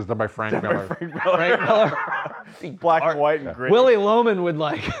Salesman as done by Frank Miller. Frank Miller. Black and white and gray. Willie Loman would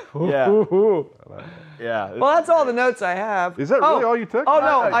like. Yeah. Yeah. Well, that's all the notes I have. Is that really all you took? Oh,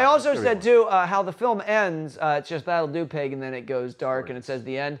 no. Nice. I also said, too, how the film ends. It's just that'll do, pig, and then it goes dark, and it says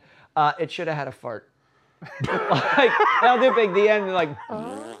the end. It should have had a fart. Like, that'll do, pig, the end, like,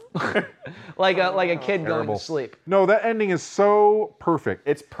 like a kid going Terrible. to sleep. No, that ending is so perfect.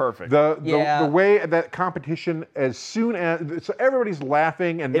 It's perfect. The way that competition, as soon as so everybody's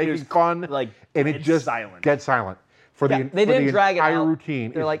laughing and making is fun, like and it dead just silent. gets silent for Yeah, the they for didn't the drag it entire out.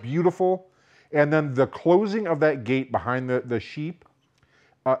 routine. They're It's like- beautiful, and then the closing of that gate behind the sheep.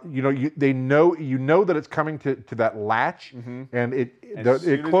 They know that it's coming to that latch, and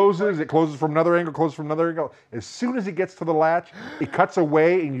it closes. It closes from another angle. Closes from another angle. As soon as it gets to the latch, it cuts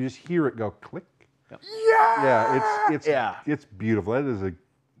away, and you just hear it go click. Yeah, it's beautiful. That is a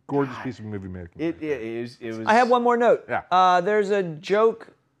gorgeous piece of movie making. It was. I have one more note. Yeah. There's a joke,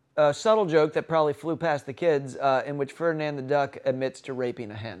 a subtle joke that probably flew past the kids, in which Ferdinand the Duck admits to raping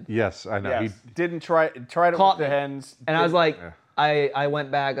a hen. Yes, I know. Yes. Didn't try it Caught with the me. hens. And I was like, I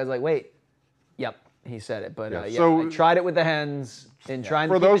went back. I was like, wait, yep, he said it. But Yeah, yeah, so- I tried it with the hens and trying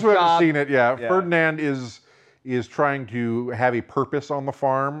to For keep those his who haven't job. seen it, Ferdinand is trying to have a purpose on the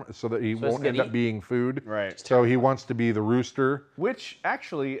farm so that he won't doesn't end get up being food. Right. So he wants to be the rooster. Which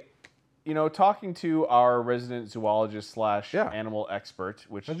actually, talking to our resident zoologist / animal expert,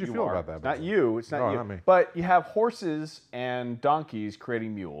 which How'd you you feel are. about that? Not you. It's not No, you. not me. But you have horses and donkeys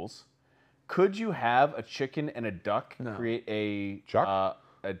creating mules. Could you have a chicken and a duck create a Chuck?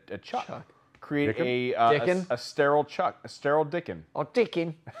 A chuck? Create Dickin? a sterile chuck, a sterile dickin. Oh,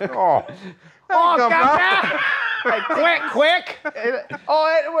 Dickin. Oh, God! Quick!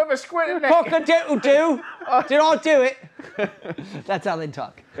 Oh, we have a squid in there. Cock-a-doodle-doo. Did I do it? That's how they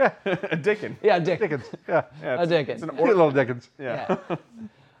talk. A dickin. Yeah, Dickens. Dickens. Yeah. A Dickens. Little Dickens. Yeah.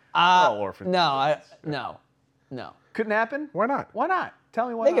 Yeah. Orphans. No. Couldn't happen? Why not? Why not? Tell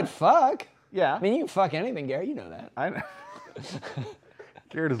me why They not. could fuck. Yeah. I mean, you can fuck anything, Garrett. You know that. I know.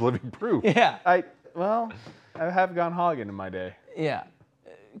 Garrett is living proof. Yeah. I have gone hogging in my day. Yeah.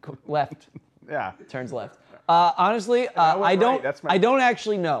 Left. Yeah. Turns left. Honestly, I don't. right. That's my- I don't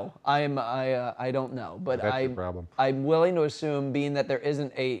actually know. I don't know, but That's your problem. I'm willing to assume, being that there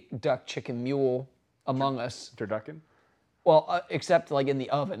isn't a duck, chicken, mule among us. Turducken? Well, except like in the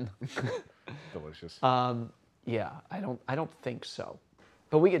oven. Delicious. Yeah, I don't think so.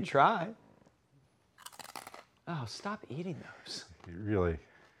 But we could try. Oh, stop eating those.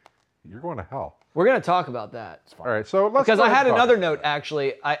 You're going to hell. We're gonna talk about that. All right, so let's. Because go I ahead had and talk another about note, that.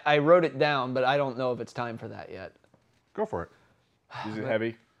 actually. I wrote it down, but I don't know if it's time for that yet. Go for it. Is it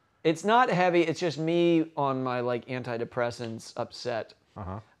heavy? It's not heavy. It's just me on my antidepressants upset.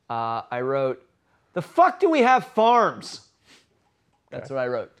 I wrote, "The fuck do we have farms?" That's what I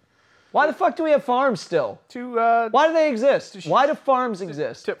wrote. Why the fuck do we have farms still? Why do they exist? Why do farms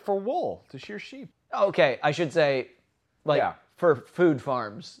exist? For wool, to shear sheep. Okay, I should say, Yeah. for food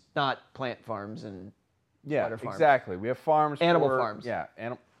farms, not plant farms and Yeah, butter farms. exactly. We have farms. Animal for, farms. Yeah,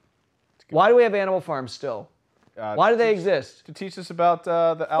 Why do we have animal farms still? Why do they exist? to teach us about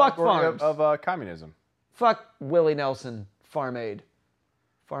the allegory farms. of communism. Fuck Willie Nelson, Farm Aid.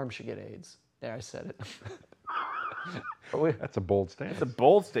 Farms should get AIDS. There, I said it. That's a bold stance. It's a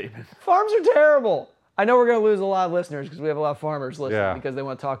bold statement. Farms are terrible. I know we're going to lose a lot of listeners because we have a lot of farmers listening Yeah. because they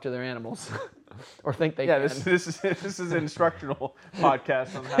want to talk to their animals or think they Yeah, can. this is an instructional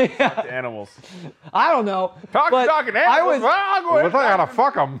podcast on how to talk to animals. I don't know. Talking but animals. I was I'll go We're ahead. talking how to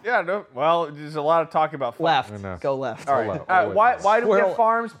fuck them. Yeah, no, well, there's a lot of talk about farms. left. know. Go left. All right. left. Why do we have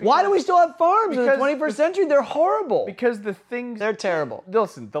farms? Why do we still have farms in the because 21st century? They're horrible. Because the things They're terrible.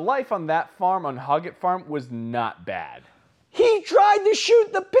 Listen, the life on that farm, on Huggett Farm, was not bad. He tried to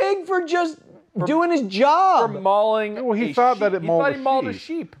shoot the pig for just doing his job. For mauling. Well, he a thought sheep. that it He mauled thought a he mauled a sheep.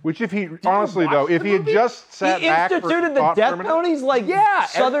 sheep. Which, if he honestly watch though, if the he had movie? just sat He back instituted for the thought death for a minute- penalties like Yeah,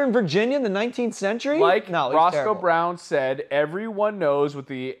 Southern Virginia in the 19th century? Like no, it's Roscoe terrible. Brown said, everyone knows what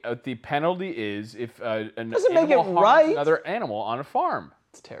the penalty is if an Doesn't make animal it harms right. another animal on a farm.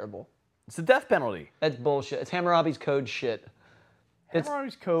 It's terrible. It's the death penalty. That's bullshit. It's Hammurabi's Code shit. It's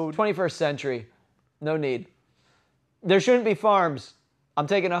Hammurabi's Code. 21st century. No need. There shouldn't be farms. I'm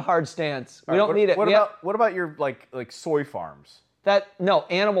taking a hard stance. We don't need it. What about your like soy farms? No,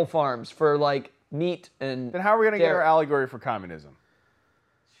 animal farms for meat and. Then how are we going to get our allegory for communism?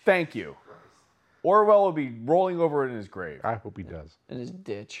 Thank you. Orwell will be rolling over in his grave. I hope he does. in his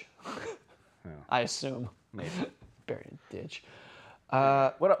ditch. I assume. Maybe. Buried in a ditch.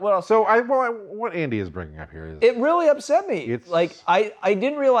 What else? So what Andy is bringing up here is It really upset me. It's- I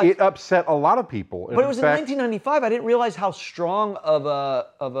didn't realize. it upset a lot of people. but it was in 1995. I didn't realize how strong of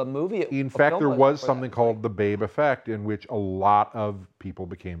a movie. In fact, there was something called the Babe effect, in which a lot of people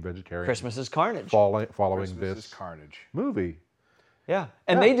became vegetarian. Christmas is Carnage. following This this is carnage. movie. Yeah,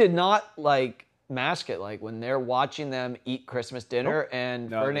 and they did not mask it. Like when they're watching them eat Christmas dinner, and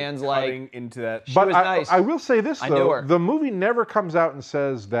No, Ferdinand's cutting into that. But was I, nice. I will say this I knew though: her. the movie never comes out and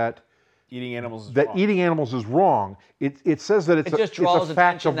says that Eating animals is that wrong. eating animals is wrong. It says that it just draws it's a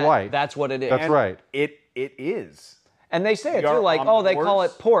fact attention of life. that's what it is. That's right. It is. And they say it You're too, like, oh, they call omnivores?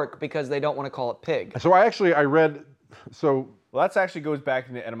 it pork because they don't want to call it pig. So I read. So Well, that actually goes back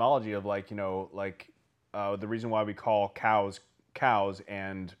to the etymology of the reason why we call cows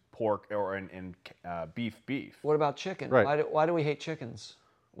and pork and beef. What about chicken? Right. Why do we hate chickens?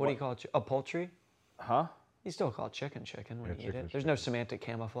 What do you call it? A poultry? Huh? You still call it chicken when you eat chicken it. is There's no semantic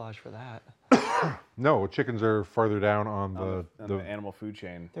camouflage for that. no, chickens are farther down on the animal food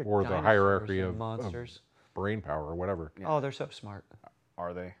chain. They're or the dinosaurs hierarchy and of monsters. brain power or whatever. Oh, they're so smart.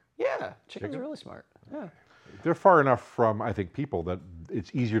 Are they? Yeah, chickens are really smart. Yeah. They're far enough from, I think, people that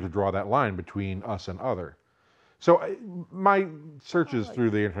it's easier to draw that line between us and other. So my searches through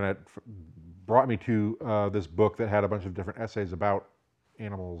the internet brought me to this book that had a bunch of different essays about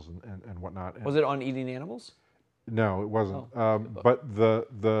animals and whatnot. Was it on eating animals? No, it wasn't. Oh, but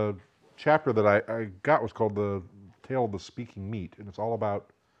the chapter that I got was called "The Tale of the Speaking Meat," and it's all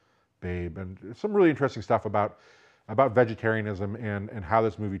about Babe, and some really interesting stuff about vegetarianism and how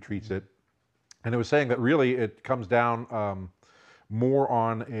this movie treats it. And it was saying that really it comes down more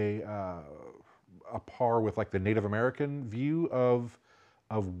on a par with like the Native American view of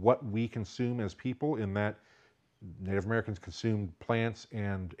what we consume as people, in that Native Americans consumed plants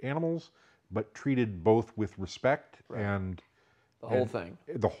and animals, but treated both with respect and the whole thing.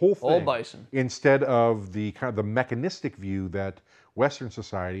 The whole thing. Whole bison. Instead of the kind of the mechanistic view that Western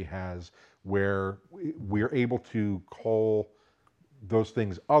society has, where we're able to call those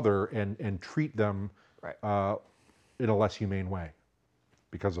things other and treat them in a less humane way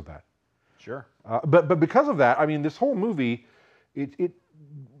because of that. Sure. But because of that, I mean, this whole movie, it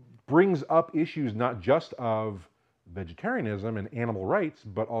brings up issues not just of vegetarianism and animal rights,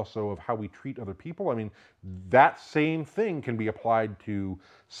 but also of how we treat other people. I mean, that same thing can be applied to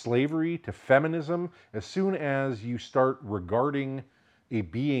slavery, to feminism. As soon as you start regarding a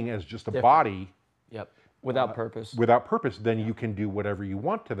being as just a body, without purpose, then you can do whatever you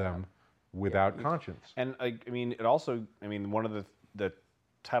want to them without conscience. And I mean, it also, I mean, one of the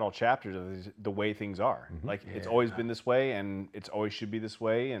title chapters of the way things are. Like, it's always been this way, and it's always should be this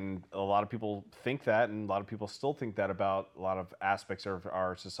way, and a lot of people think that, and a lot of people still think that about a lot of aspects of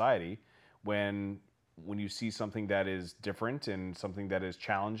our society. When you see something that is different and something that is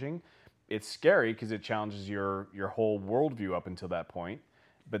challenging, it's scary because it challenges your whole worldview up until that point.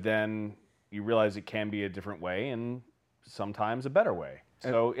 But then you realize it can be a different way, and sometimes a better way.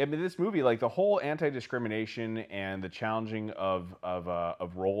 So, I mean, this movie, like the whole anti-discrimination and the challenging of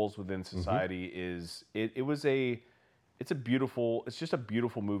roles within society is it's just a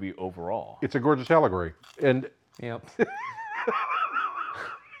beautiful movie overall. It's a gorgeous allegory, and Yep.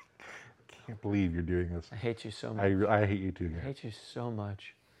 can't believe you're doing this. I hate you so much. I hate you too, I Garrett. hate you so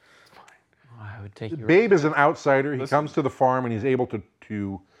much. It's fine. Oh, I would take you. Babe is an outsider. He comes to the farm and he's able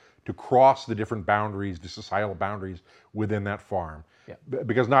to cross the different boundaries, the societal boundaries within that farm. Yeah.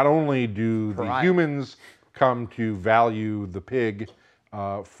 Because not only do the humans come to value the pig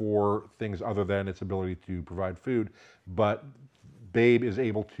for things other than its ability to provide food, but Babe is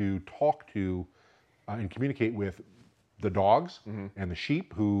able to talk to and communicate with the dogs and the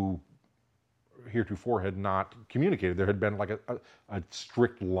sheep, who heretofore had not communicated. There had been like a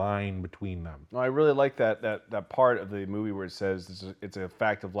strict line between them. No, I really like that part of the movie where it says it's a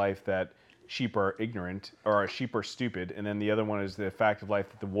fact of life that sheep are ignorant, or sheep are stupid, and then the other one is the fact of life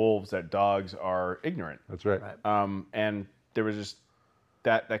that dogs are ignorant. That's right. And there was just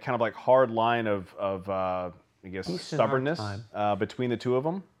that kind of like hard line of I guess stubbornness between the two of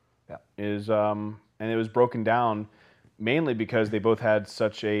them. Yeah. And it was broken down mainly because they both had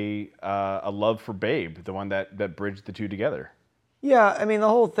such a love for Babe, the one that bridged the two together. Yeah, I mean, the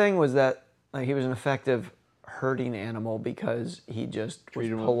whole thing was that like he was an effective herding animal because he just was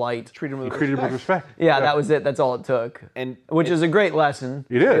polite. Treated him with respect. Yeah, that was it. That's all it took. And which is a great lesson.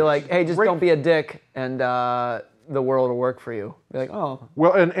 It is. Be like, hey, just don't be a dick, and the world will work for you. Be like, oh.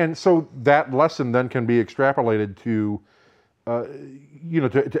 Well, and so that lesson then can be extrapolated to,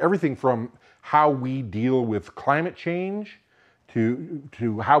 to everything from how we deal with climate change,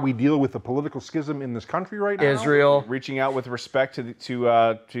 to how we deal with the political schism in this country right now. Israel. Reaching out with respect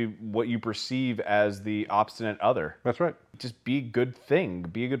to what you perceive as the obstinate other. That's right. Just be a good thing.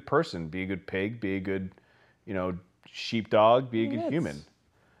 Be a good person. Be a good pig. Be a good, sheepdog. Be a good human.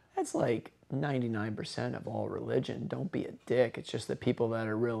 That's like 99% of all religion. Don't be a dick. It's just that people that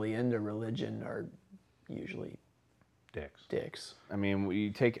are really into religion are usually dicks. I mean, we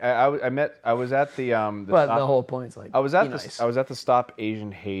take. I was at the. But the whole point's like. I was at the Stop Asian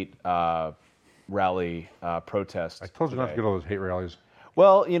Hate rally protest. I told you not to get all those hate rallies.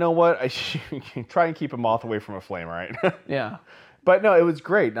 Well, you know what? I try and keep a moth away from a flame, right? Yeah. But no, it was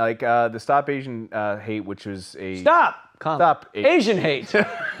great. Like the Stop Asian Hate, which was a Stop Asian hate.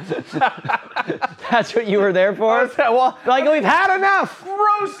 That's what you were there for? Well, like, we've had enough.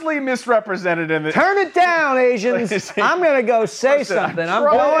 Grossly misrepresented in the. Turn it down, Asians. I'm going to go say something. I'm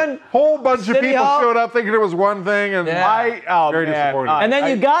going. Whole bunch of people showed up thinking it was one thing, and very disappointed. And then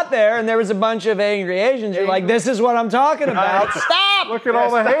you got there, and there was a bunch of angry Asians. You're like, this is what I'm talking about. Stop! Look at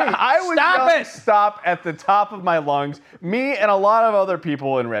all the hate. I was yelling stop at the top of my lungs. Me and a lot of other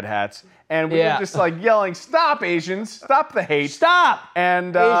people in red hats. And we were just like yelling, stop Asians, stop the hate. Stop!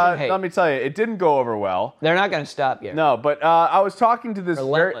 And let me tell you, it didn't go over well. They're not going to stop you. No, but I was talking to this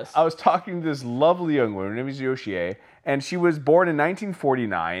lovely young woman. Her name is Yoshie, and she was born in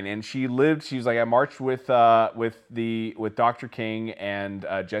 1949, and she was like, I marched with Dr. King and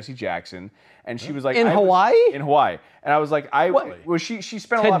Jesse Jackson, and she was like in Hawaii? In Hawaii. And I was like, she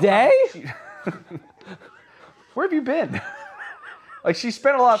spent a lot of time. Today? Where have you been? Like she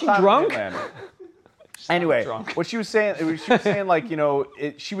spent a lot of time drunk? in Finland. Anyway, what she was saying, like, you know,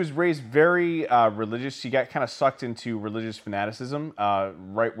 she was raised very religious. She got kind of sucked into religious fanaticism,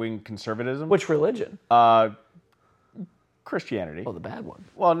 right-wing conservatism. Which religion? Christianity. Oh, the bad one.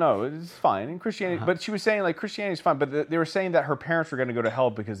 Well, no, it's fine in Christianity. But she was saying like Christianity is fine. But they were saying that her parents were going to go to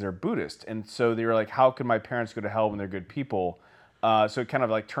hell because they're Buddhist, and so they were like, how can my parents go to hell when they're good people? So it kind of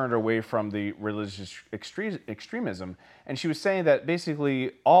like turned her away from the religious extremism. And she was saying that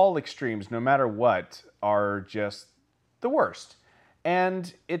basically all extremes, no matter what, are just the worst.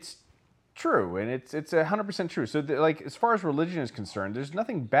 And it's true, and it's 100% true. So like as far as religion is concerned, there's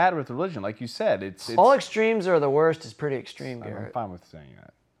nothing bad with religion. Like you said, it's all extremes are the worst is pretty extreme, Garrett. I'm fine with saying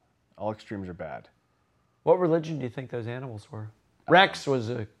that. All extremes are bad. What religion do you think those animals were? Rex was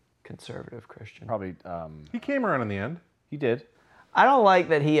a conservative Christian. Probably. He came around in the end. He did. I don't like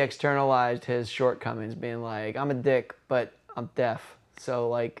that he externalized his shortcomings, being like, I'm a dick, but I'm deaf. So,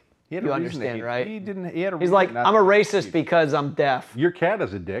 like, you understand, right? He didn't. He had a He's like, I'm a racist because I'm deaf. Your cat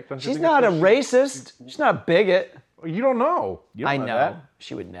is a dick. Don't you She's think not a it's racist. She's not a bigot. You don't know. You don't I know know. that.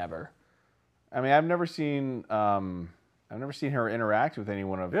 She would never. I mean, I've never seen her interact with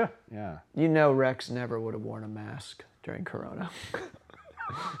anyone of. Yeah. You know Rex never would have worn a mask during Corona.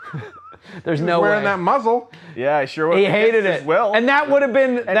 There's no way. Wearing that muzzle. Yeah, I sure would. He hated it. Well, and that would have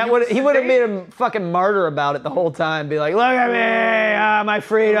been, he would have made a fucking martyr about it the whole time. Be like, look at me, my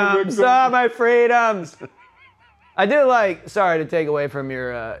freedoms, my freedoms. I do like, sorry to take away from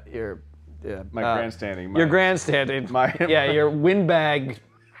your my grandstanding. Your grandstanding. Your windbag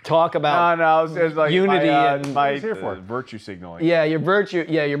talk about it's like unity and my here for? virtue signaling. Yeah, your virtue,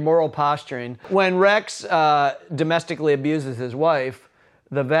 your moral posturing. When Rex domestically abuses his wife,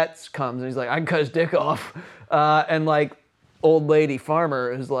 the vet comes and he's like, I can cut his dick off. And like, old lady farmer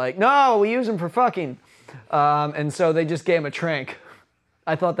is like, no, we use him for fucking. And so they just gave him a trank.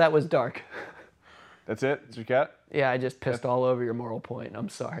 I thought that was dark. That's it? That's your cat? Yeah, I just pissed all over your moral point. I'm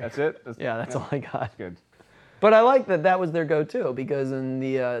sorry. That's it? That's all I got. Good. But I like that was their go-to, because in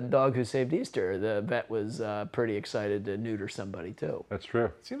the Dog Who Saved Easter, the vet was pretty excited to neuter somebody too. That's true.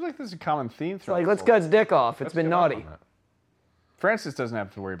 Seems like there's a common theme through. Like, let's cut his dick off. It's been naughty. Francis doesn't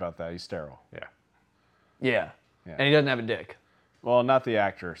have to worry about that. He's sterile. Yeah. And he doesn't have a dick. Well, not the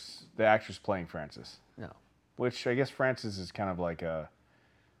actress. The actress playing Francis. No. Which I guess Francis is kind of like a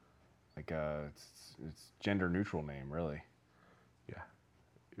it's gender neutral name, really. Yeah.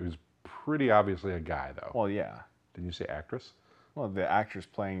 It was pretty obviously a guy, though. Well, yeah. Didn't you say actress? Well, the actress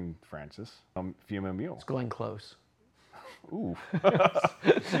playing Francis, Fiona Mule. It's Glenn Close. Ooh.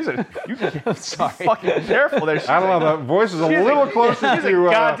 I'm sorry. Fucking careful there. I don't know. The voice is a little closer She's to.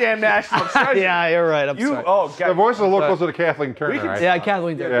 a goddamn national treasure. Yeah, you're right. I'm sorry. Oh, God. The voice is a little closer to Kathleen Turner. Yeah,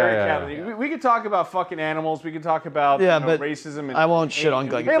 Kathleen Turner. Kathleen. We could talk about fucking animals. We could talk about but racism. And I won't shit on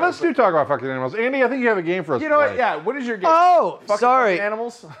Glenn. Hey, let's talk about fucking animals. Andy, I think you have a game for us. You know to what? play. Yeah. What is your game? Oh, sorry. Fucking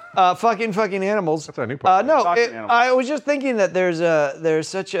animals. Fucking animals. That's our new podcast. No, Talking animals. I was just thinking that there's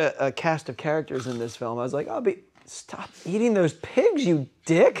such a cast of characters in this film. I was like, stop eating those pigs, you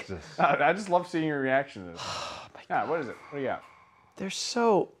dick. I just love seeing your reaction to this. Oh, my God. What is it? What do you got?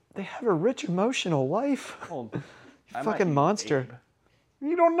 They have a rich emotional life. Well, Fucking monster.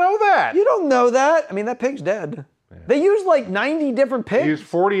 You don't know that. You don't know that. I mean, that pig's dead. Yeah. They used like 90 different pigs. They used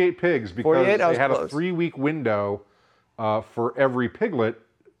 48 pigs because 48? they had a 3-week window for every piglet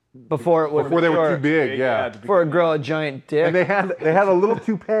before they were too big. For a grow a giant dick. And they had a little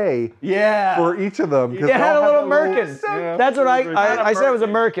toupee. For each of them. It had a little merkin. That's what I said. It was a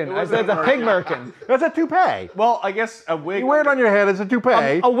merkin. I said it's a pig merkin. That's a toupee. Well, I guess a wig. You wear it on your head as a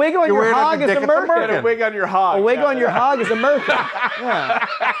toupee. A wig on your hog is a merkin. A wig on your hog. A wig on your hog is a merkin. Yeah.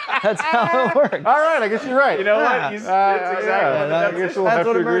 That's how it works. All right, I guess you're right. You know what? It's exactly. I guess we'll have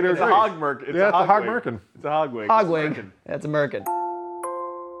to agree to agree. It's a hog merkin. It's a hog merkin. It's a hog wig. Hog wig. That's a merkin.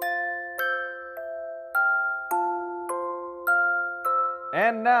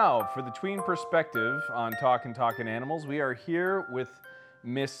 And now, for the tween perspective on Talkin Talkin Animals, we are here with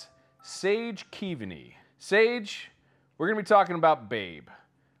Miss Sage Keaveney. Sage, we're going to be talking about Babe.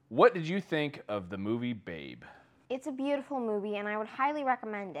 What did you think of the movie Babe? It's a beautiful movie, and I would highly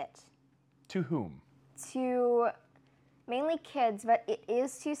recommend it. To whom? To mainly kids, but it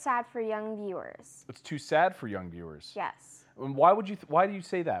is too sad for young viewers. It's too sad for young viewers. Yes. And why do you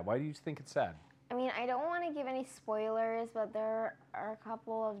say that? Why do you think it's sad? I mean, I don't want to give any spoilers, but there are a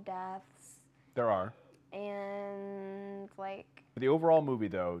couple of deaths. There are. And, like... The overall movie,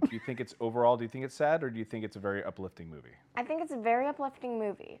 though, do you think it's sad, or do you think it's a very uplifting movie? I think it's a very uplifting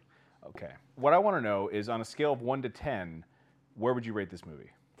movie. Okay. What I want to know is, on a scale of 1 to 10, where would you rate this movie?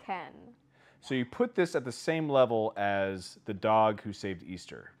 10. So you put this at the same level as The Dog Who Saved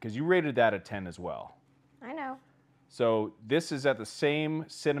Easter, because you rated that a 10 as well. I know. So this is at the same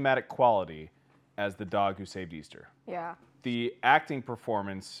cinematic quality as The Dog Who Saved Easter. Yeah. The acting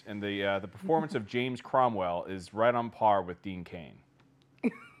performance and the performance of James Cromwell is right on par with Dean Cain.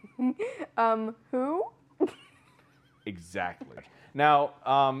 Who? Exactly. Now,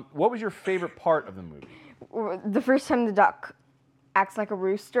 what was your favorite part of the movie? The first time the duck acts like a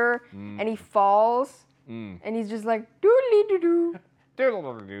rooster and he falls and he's just like doodly doo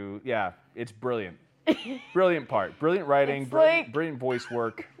doo. Yeah, it's brilliant. Brilliant part. Brilliant writing. It's Brilliant, like- brilliant voice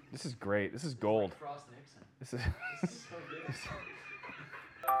work. This is great. This is gold. This is.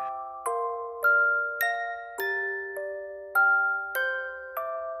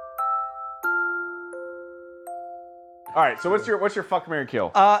 All right. So what's your fuck, marry,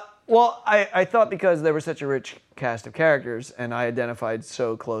 kill? Well, I thought because there was such a rich cast of characters and I identified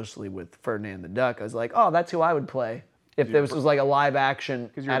so closely with Ferdinand the Duck, I was like, oh, that's who I would play. If this was like a live action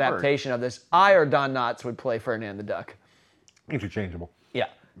you're a bird. adaptation of this, I or Don Knotts would play Ferdinand the Duck. Interchangeable. Yeah,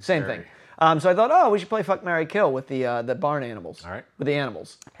 same thing. So I thought, oh, we should play Fuck, Marry, Kill with the barn animals. All right. With the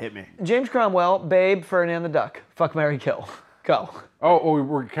animals. Hit me. James Cromwell, Babe, Ferdinand the Duck. Fuck, Marry, Kill. Go. Oh,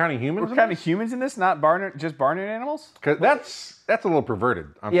 we're counting humans? We're kind of humans in this, not just barnyard animals. Because that's a little perverted.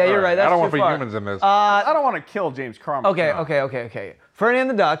 I'm Yeah, sorry. you're right. That's I don't want too to put far. humans in this. I don't want to kill James Cromwell. Okay. Ferdinand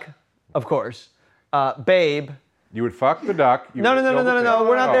the Duck, of course. Babe. You would fuck the duck. You No. would kill the pig.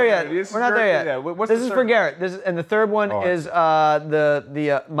 We're not there yet. This is We're not there yet. yeah, what's This the is third- for Garrett. And the third one Oh, is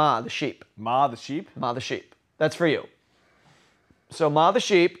the Ma, the sheep. Ma the sheep. Ma the sheep. That's for you. So Ma the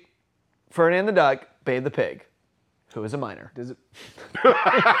sheep, Ferdinand the Duck, Babe the pig, who is a minor. Does it?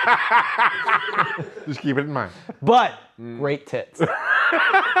 Just keep it in mind. But great tits.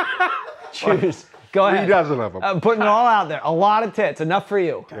 Choose. Go 3 ahead. dozen of them. I'm putting it all out there. A lot of tits. Enough for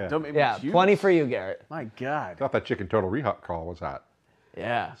you. Don't make me Yeah, huge. plenty for you, Garrett. My God. Thought that chicken total recall was hot.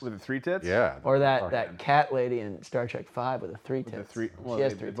 Yeah. With the 3 tits. Yeah. Or Oh, that cat lady in Star Trek V with the 3 tits. The 3. Well, she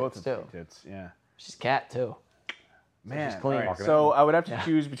has they 3 both tits have too. 3 tits. Yeah. She's cat too. Man. clean. all right. So I would have to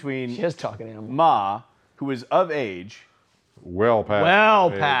choose between She is talking animal. Ma, who is of age, Well past.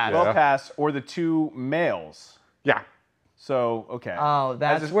 Well Yeah. past. well past, or the 2 males. Yeah. So okay. Oh,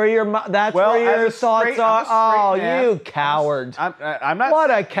 that's As a- where your as thoughts a straight- are. I'm a Oh, straight man. you coward! I'm not.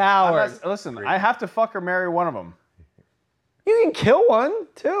 What a I'm coward! not- listen, I have to fuck or marry one of them, You can kill one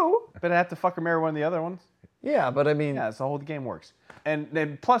too. but I have to fuck or marry one of the other ones. Yeah, but I mean, Yeah, that's the whole game works. And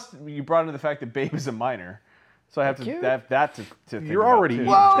then plus you brought into the fact that Babe is a minor, so I have to Cute. have that to think You're about, already too.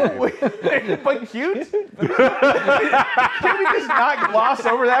 eating. Whoa, but cute. Can we just not gloss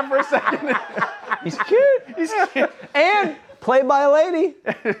over that for a second? he's cute. He's cute. And played by a lady.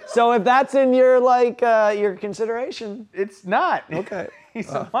 So if that's in your your consideration, It's not. Okay. He's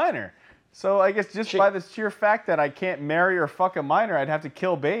a minor. So I guess just by the sheer fact that I can't marry or fuck a minor, I'd have to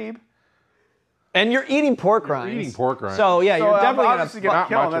kill Babe. and you're eating pork rinds. eating pork rinds. So yeah, So you're I'm definitely obviously gonna gonna Not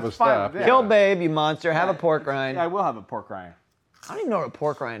kill him. much of That's a fine. step. Yeah. kill Babe, you monster. Have a pork rind. I will have a pork rind. I don't even know what a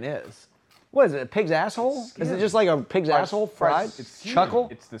pork rind is. What is it? A pig's asshole? Is it just like a pig's asshole fried? It's Chuckle?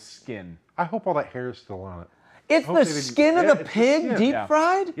 It's the skin. I hope all that hair is still on it. It's hope the they didn't- skin of yeah, the it's the pig skin. deep Yeah.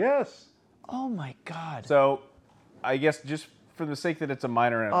 fried? Yes. Oh my God. So I guess just for the sake that it's a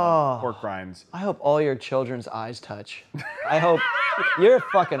minor and pork rinds. I hope all your children's eyes touch. I hope you're a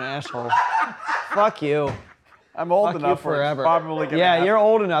fucking asshole. Fuck you. I'm old Fuck you enough where it's forever. probably gonna Yeah, happen. you're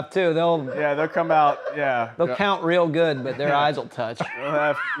old enough too. They'll Yeah, they'll come out. Yeah, count real good, but their eyes will touch. they'll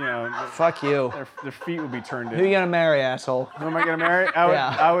have, Fuck you. their feet will be turned in. Who you gonna marry, asshole? Who am I gonna marry?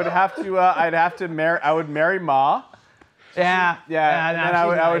 Yeah. I would have to. I'd have to marry. I would marry Ma. Yeah. Yeah, and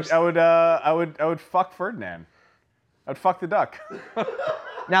no, then she's nice. I would fuck Ferdinand. I'd fuck the duck.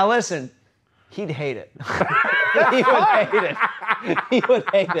 Now listen, he'd hate it. He would hate it. He would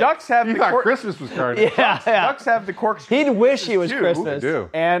hate it. Ducks have You the thought cork. Christmas was card. Yeah. Ducks have the corkscrew. He'd wish he was too. Christmas. They do.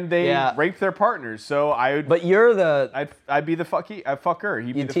 And they Yeah. rape their partners. So I would. But you're the. I'd be the fucky. I'd fuck her.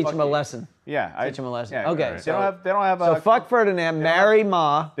 He'd be You the teach him a fucky. lesson. Yeah. Teach him a lesson. Yeah, Okay, They so- don't have. They don't have. So fuck Ferdinand, marry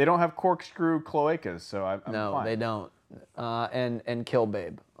Ma. They don't have corkscrew cloacas. So I'm No, fine. they don't. And kill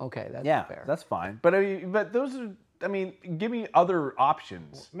Babe. Okay, that's Yeah, fair. that's fine. But I mean, but those are. I mean, give me other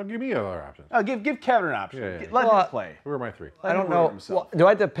options. No, give me other options. Oh, give Kevin an option. Yeah, yeah. Let Well, him play. Who are my 3? I don't him know. ruin himself. Well, do I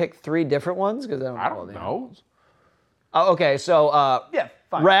have to pick 3 different ones? Because I I don't don't know. know. Okay, so Yeah,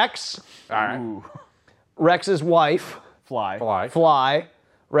 fine. Rex, All right. Ooh, Rex's wife, fly. Fly,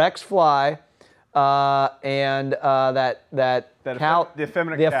 Rex Fly, and that That cow, the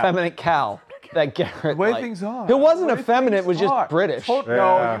effeminate the cow. effeminate cow. that Garrett The way liked. things are. Who wasn't The way effeminate, things was just are. British. No,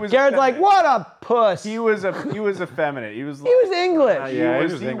 Yeah. he was Garrett's like, effeminate. what a puss. He was effeminate. He was English. Yeah, he he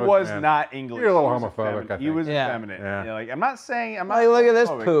was was English, man. not English. You're a little He was homophobic, effeminate. I He think. was Yeah. effeminate. Yeah. You know, like I'm not saying I'm not. Like, look at this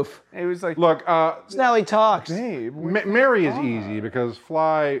homophobic. poof. He was like, Look, That's how he talks. babe, Mary is easy because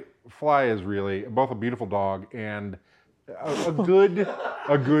Fly is really both a beautiful dog and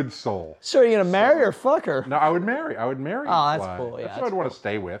a good soul. So are you gonna marry or fuck her? No, I would marry. Oh, that's Fly. cool, yeah, That's that's who I'd want to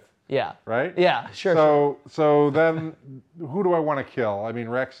stay with, Yeah. right? Yeah, sure. So then, who do I want to kill? I mean,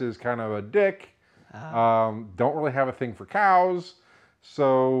 Rex is kind of a dick. Don't really have a thing for cows.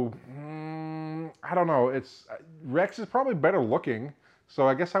 So I don't know. Rex is probably better looking. So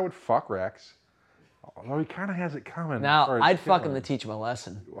I guess I would fuck Rex. Although he kind of has it coming. Now, as far as I'd fuck him killing. to teach him a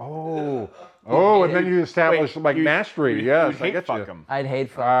lesson. And then you establish mastery. Yes, I hate get fuck you. him. I'd hate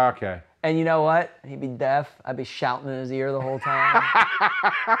fuck. Okay. And you know what? He'd be deaf. I'd be shouting in his ear the whole time.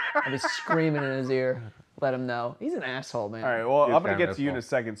 I'd be screaming in his ear. Let him know. He's an asshole, man. All right. Well, He's I'm gonna kind of get to you in a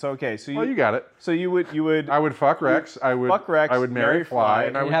second. So okay. So Well, you got it. So you would. I would fuck Rex. I would fuck Rex, I would marry Fly,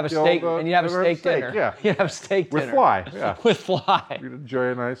 and I And would you'd have a kill steak. the- And you'd have a the steak dinner. Yeah, You'd have a steak with dinner. Fly. Yeah, With Fly. we'd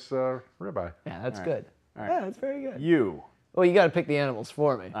enjoy a nice ribeye. Yeah, that's good. right. Yeah, that's very good. you. Well, you got to pick the animals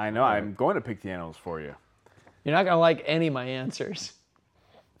for me. I know. I'm going to pick the animals for you. You're not gonna like any of my answers.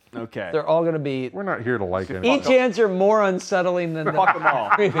 Okay. They're all gonna be We're not here to like it. each answer more unsettling than Fuck the them all.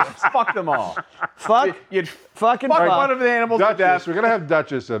 previous. Fuck them all. Fuck. You'd Fucking fuck fuck. one of the animals to Duchess. death. We're gonna have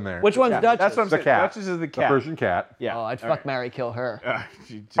Duchess in there. Which one's Duchess? That's what I'm The saying. cat. Duchess is the The cat. Persian cat. Yeah. Oh, I'd fuck, marry, kill her.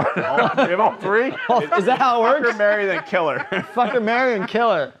 All three? Is that how it Fuck her, works? marry, then kill her. Fuck her, marry, and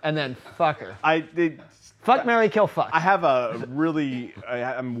kill her, and then fuck her. Fuck, marry, kill, fuck. I have a really.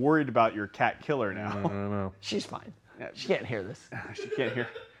 I'm worried about your cat killer now. I don't know. She's fine. She can't hear this. She can't hear.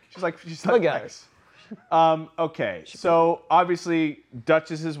 She's like Look at her. Rex. Okay, so obviously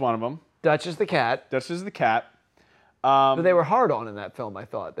Duchess is one of them. Duchess the cat. Duchess is the cat. But they were hard on in that film, I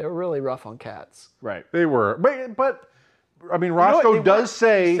thought. They were really rough on cats. Right. They were, but I mean, Roscoe They does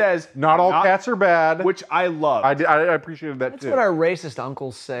say He says not all cats are bad, which I love. I appreciated that That's too. what our racist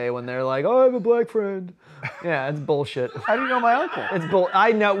uncles say when they're like, "Oh, I have a black friend." Yeah, it's bullshit. How do you know my uncle? It's bull.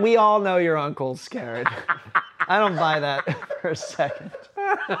 I know. We all know your uncle's scared. I don't buy that for a second.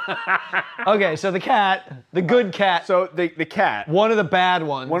 Okay, so the cat, the good cat, So the cat. one of the bad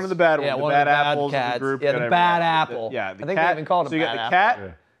ones. One of the bad ones. Yeah, the one bad of the bad apples cats. of the group. Yeah, the whatever. bad apple. Yeah, the I think cat. they even called it So you got bad the cat,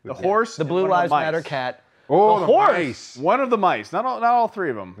 apple. the horse, The and Blue one of Lives the mice. Matter cat. Oh, the the horse. mice. One of the mice. Not all three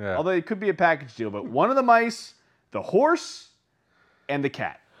of them. Yeah. Although it could be a package deal, but one of the mice, the horse, and the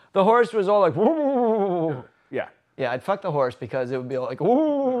cat. The horse was all like, "Woo." Yeah. Yeah, I'd fuck the horse because it would be like,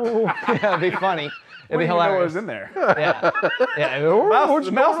 "Ooh." Yeah, it'd be funny. It'd be Know what hilarious. was in there? Yeah. Yeah.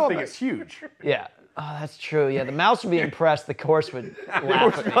 The mouse thing is huge. Yeah. Oh, that's true. Yeah, the mouse would be impressed. The horse would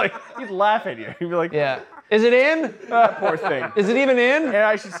laugh at me. Like he'd laugh at you. He'd be like, Yeah. Is it in? poor thing. Is it even in? And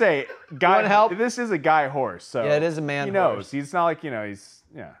I should say, guy. want help? This is a guy horse, so Yeah, it is a man He knows. horse. He's not like he's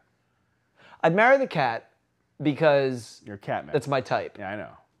yeah. I'd marry the cat because You're a cat man. that's my type, Yeah, I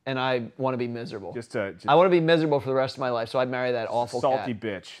know. and I want to be miserable. Just I want to be miserable for the rest of my life, so I'd marry that awful salty cat.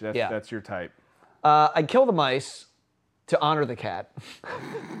 bitch. That's Yeah. that's your type. I'd kill the mice to honor the cat.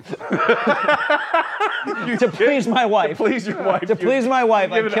 To please my wife. Please your wife. To please my wife,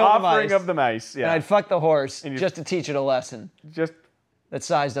 Give I'd an kill the offering mice. of the mice. Yeah. And I'd fuck the horse you- just to teach it a lesson Just, that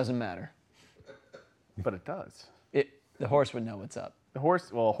size doesn't matter. but it does. The horse would know what's up. The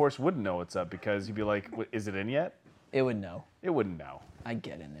horse. Well, a horse wouldn't know what's up because he'd be like, "Is it in yet?" It would know. It wouldn't know. I'd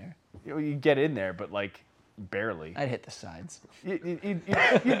get in there. You get in there, but like barely. I'd hit the sides.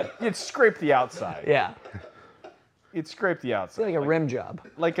 You'd scrape the outside. Yeah. You'd scrape the outside. Like a rim job.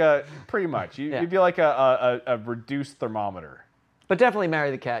 Like a pretty much. Yeah. You'd be like a reduced thermometer. But definitely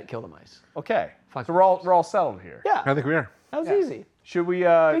marry the cat, kill the mice. Okay. Fuck So we're all settled here. Yeah. I think we are. That was Yeah. easy. Should we?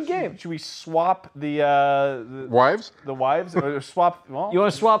 Good game. Should we swap the Wives? wives or swap? Well, You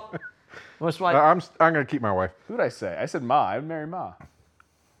want to swap? You want to swap? I'm gonna keep my wife. who'd I say? I said Ma. I'd marry Ma.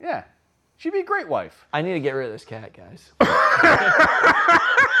 Yeah. She'd be a great wife. I need to get rid of this cat, guys.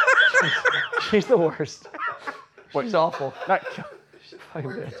 She's the worst. She's awful. Not. She's a fucking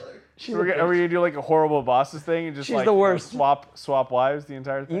bitch. She's Are we gonna do like a horrible bosses thing and just She's like the worst. swap wives the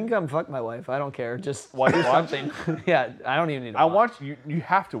entire You thing? can come fuck my wife. I don't care. Just Watch- do watch? something. Yeah, I don't even need to I watch. want you. You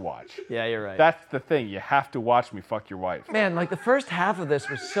have to watch. Yeah, you're right. That's the thing. You have to watch me fuck your wife. Man, like the first half of this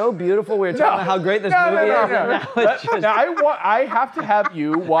was so beautiful. We were talking about how great this movie is. No. and now it's just, Now I have to have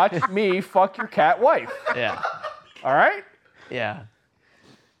you watch me fuck your cat wife. yeah, All right? yeah.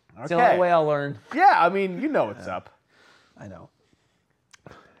 It's Okay. the only way I'll learn. Yeah. I mean, you know what's up. I know.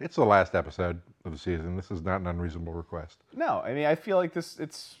 It's the last episode. of the season. This is not an unreasonable request. No, I mean, I feel like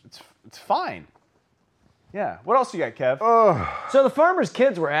it's fine. Yeah. What else you got, Kev? So the farmer's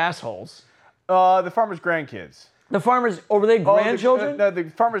kids were assholes. The farmer's grandkids. The farmers, were they grandchildren?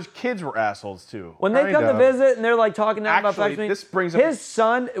 The farmer's kids were assholes too. When they come to visit and they're like talking down about Actually, vaccine, this brings up his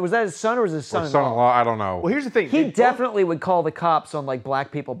son. Was that his son or was his son-in-law? Son-in-law, I don't know. Well, here's the thing. He definitely would call the cops on like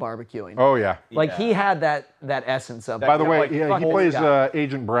black people barbecuing. Oh yeah. Like he had that essence of. By the way, like, he fucking plays guy.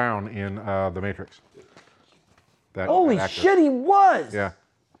 Agent Brown in The Matrix. Holy that actor. shit, he was. Yeah.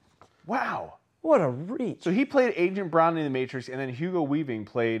 Wow. What a reach. So he played Agent Brown in The Matrix, and then Hugo Weaving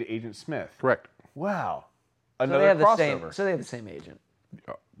played Agent Smith. Correct. Wow. So Another they have the crossover. same. So they have the same agent.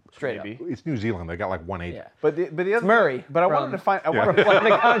 Straight Maybe. up. It's New Zealand. They got like one agent. Yeah. But the other Murray But I from- wanted to find. I Yeah. wanted to Flight of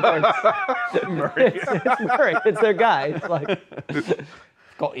the Conchords. Murray. It's Murray. It's their guy. It's like,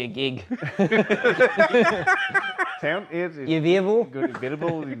 got your gig. Town is You available? good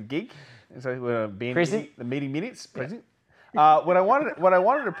available gig. So being Present? the meeting minutes present. What I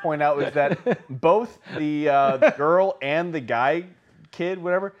wanted to point out was that both the girl and the guy kid,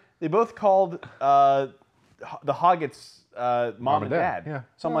 whatever, they both called the Hoggets mom and dad. Yeah.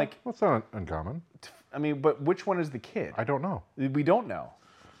 So I'm like, Well, it's not uncommon. I mean, but which one is the kid? I don't know. We don't know.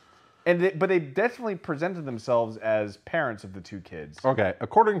 And but they definitely presented themselves as parents of the two kids. Okay.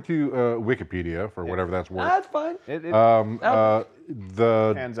 According to Wikipedia, for whatever that's worth, That's fine. Hands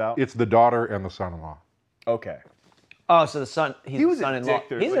out. it's the daughter and the son-in-law. Okay. Oh, so the son. He's He was the a son-in-law. dick.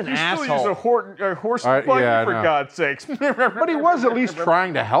 There. He's Like, an you still asshole. use a horse Yeah, buggy, I for know. God's sakes. But he was at least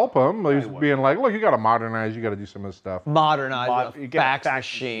trying to help him. He was being like, "Look, you got to modernize. You got to do some of this stuff." Modernize You a get a fax fax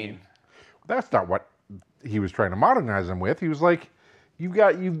machine. That's not what he was trying to modernize him with. He was like,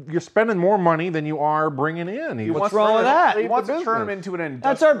 you're spending more money than you are bringing in. He What's wants wrong with that? He wants to business. turn him into an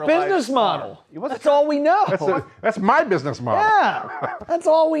That's our industrialized business model. farmer. He wants That's to all we know. That's my business model. Yeah, that's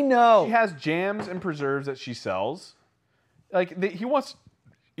all we know. She has jams and preserves that she sells. Like he wants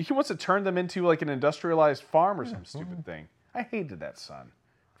to turn them into like an industrialized farm or some stupid thing. I hated that son.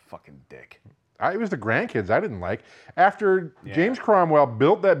 Fucking dick. It was the grandkids I didn't like. After James Cromwell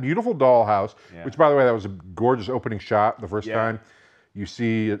built that beautiful dollhouse, which, by the way, that was a gorgeous opening shot the first time. You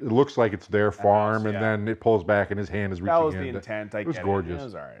see, it looks like it's their farm, and then it pulls back, and his hand is reaching in. That was the intent. It was gorgeous. It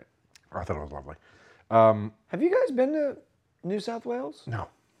was all right. I thought it was lovely. Have you guys been to New South Wales? No.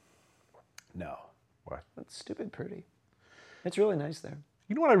 No. What? That's stupid pretty. It's really nice there.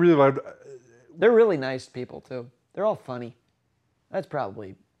 You know what I really loved? They're really nice people too. They're all funny. That's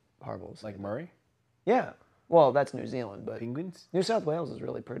probably horrible. Like Murray? Yeah. Well, that's New Zealand, but Penguins? New South Wales is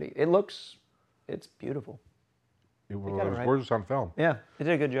really pretty. It's beautiful. It was right. gorgeous on film. Yeah, they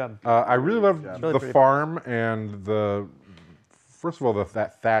did a good job. I really loved Really the pretty. farm and first of all,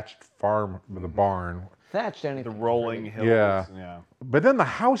 that thatched farm with the barn. Thatched anything. The rolling hills. Yeah. But then the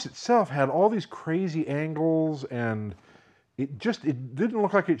house itself had all these crazy angles, and it didn't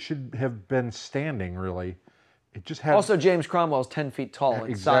look like it should have been standing, really. It just had... Also, James Cromwell's 10 feet tall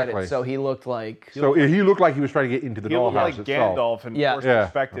inside Exactly. it, so he looked like... So he looked like he was trying to get into the He looked dollhouse like itself. Gandalf in Yeah. Forced Yeah,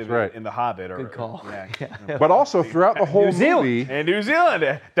 Perspective that's right. in The Hobbit. Good call. Yeah. But also, throughout the whole Zealand. movie... And New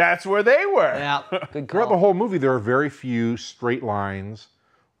Zealand, that's where they were. Yeah, good Throughout the call. whole movie, there are very few straight lines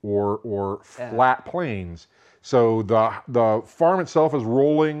or flat planes. So the farm itself is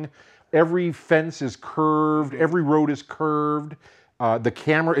rolling. Every fence is curved. Every road is curved. The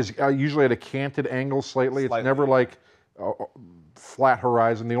camera is usually at a canted angle slightly. It's never like flat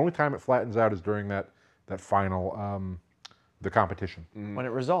horizon. The only time it flattens out is during that final the competition When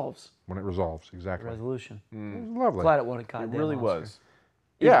it resolves. when it resolves. Exactly. Resolution. It was lovely. Glad it won a It goddamn really Oscar. was.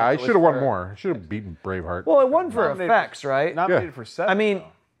 Yeah, I it was should have won for- more. I should have beaten Braveheart. Well, it won for Nominated- effects, right? Nominated for 7. I mean- though.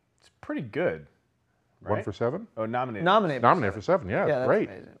 It's pretty good. One right? for 7. Oh, nominated. Nominated. Nominated for 7. Yeah, Yeah, it's that's great.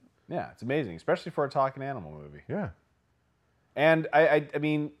 amazing. Yeah, it's amazing, especially for a Talkin Animal movie. Yeah. And I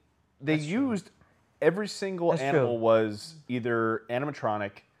mean, they used every single That's animal true. was either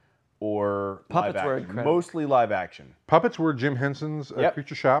animatronic or Puppets live were action. incredible. Mostly live action. Puppets were Jim Henson's Yep.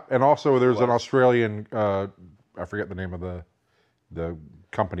 creature shop, and also there's an was. Australian. I forget the name of the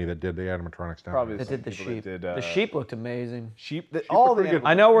company that did the animatronics down Probably there. They did the People that sheep. did, the sheep looked amazing. Sheep. were All the pretty good. animals.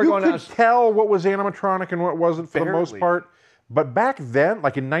 I know we're You going could to... tell what was animatronic and what wasn't for the most Barely. part. But back then,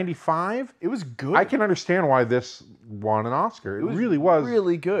 like in '95, It was good. I can understand why this won an Oscar. It really was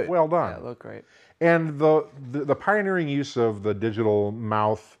really good. well Yeah, done. it looked great. And the pioneering use of the digital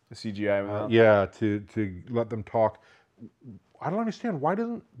mouth, The CGI. to let them talk. I don't understand, why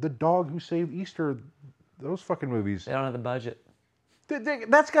doesn't The Dog Who Saved Easter, those fucking movies, They don't have the budget.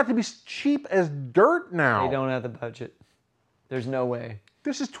 that's got to be cheap as dirt now. They don't have the budget. There's no way.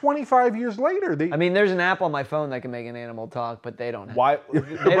 This is 25 years later. I mean, there's an app on my phone that can make an animal talk, but they don't have Why? They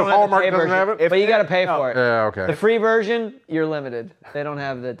don't Hallmark have the pay doesn't version, have it? but you got to pay for it. Yeah, okay. The free version, you're limited. They don't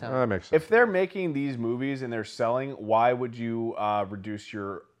have the time. That makes sense. If they're making these movies and they're selling, why would you reduce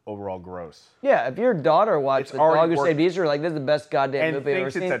your overall gross? Yeah, if your daughter watched The Dog Who Saved Easter, like, this is the best goddamn And movie I've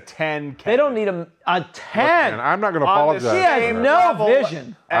ever thinks seen. it's a 10. They don't need a 10. And I'm not going to On the apologize. She for has her. no level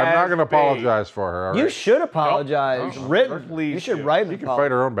vision. I'm not going to as Babe. apologize for her. All You right? should apologize. No. Written. Please You should do. write She an can fight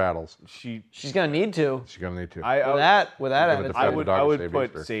apology. her own battles. She's gonna need to. She's going to need to. With that You're gonna attitude. defend the Dog I Who would Saved put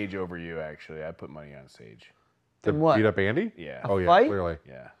Easter. Sage over you. Actually, I put money on Sage. To In what? beat up Andy? Yeah. Oh, yeah, fight? clearly.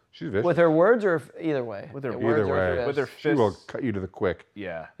 Yeah. She's vicious. With her words or either way? With her Your words Either or way. fists? With her She will fists. cut you to the quick.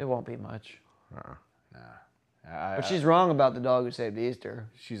 Yeah. It won't be much. I, But she's wrong about The Dog Who Saved Easter.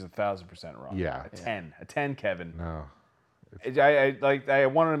 she's 1,000% wrong. Yeah. A 10. A 10, Kevin. No. I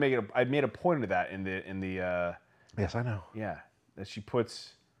wanted to make it. I made a point of that in the. Yes, I know. Yeah, that she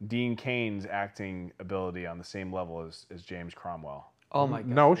puts Dean Cain's acting ability on the same level as James Cromwell. Oh my god.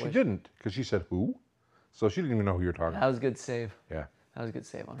 No, she didn't, because she said who? So she didn't even know who you're talking That about. was a good save. Yeah, That was a good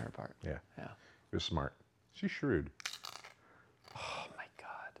save on her part. yeah. Yeah. It was smart. She's shrewd. Oh my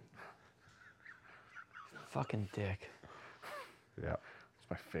god. Fucking dick. Yeah. It's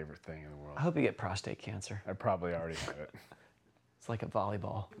my favorite thing in the world. I hope you get prostate cancer. I probably already have it. It's like a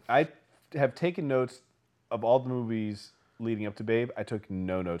volleyball. I have taken notes of all the movies leading up to Babe. I took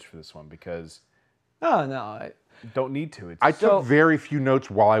no notes for this one because Oh no, don't need to. It's I So- took very few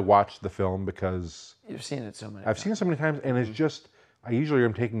notes while I watched the film because you've seen it so many I've times. seen it so many times, and it's just I usually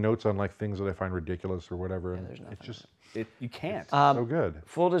am taking notes on like things that I find ridiculous or whatever. And there's nothing it's just you can't. so good.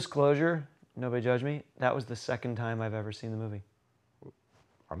 Full disclosure, nobody judge me. That was the second time I've ever seen the movie.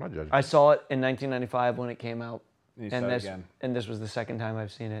 I'm not judging. I saw it in 1995 when it came out, You saw it again. and this was the second time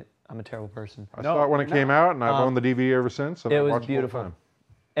I've seen it. I'm a terrible person. I saw it when it came out, and I've owned the DVD ever since. And It I was watched all the beautiful, time.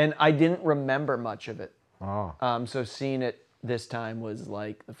 and I didn't remember much of it. Oh. So seeing it this time was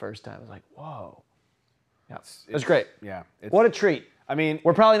like the first time. I was like, whoa. Yeah, it was It's- great. Yeah. It's, What a treat. I mean,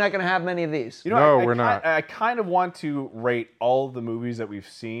 We're probably not going to have many of these. you know, No, I we're not. I kind of want to rate all of the movies that we've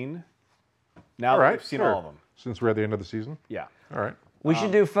seen. Now All that right, we've seen sure. all of them. Since we're at the end of the season. Yeah. All right. We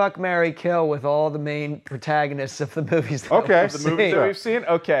should do Fuck, Marry, Kill with all the main protagonists of the movies that Okay. we've The movies that seen. we've seen?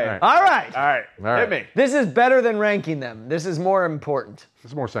 Okay. right. All right. All right. All right. Hit me. This is better than ranking them. This is more important.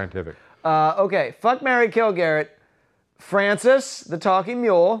 This is more scientific. Okay. Fuck, Marry, Kill, Garrett. Francis, the talking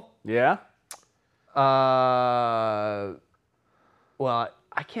mule. Yeah? Well,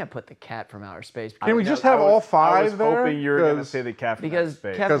 I can't put the cat from outer space Can we because, just have all I five was there? hoping you were going to 'Cause say the cat from because outer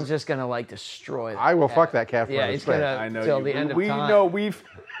space. Kevin's just gonna like destroy. I will cat. fuck that cat for Yeah, outer he's space. gonna I know till you. the end of we time. know we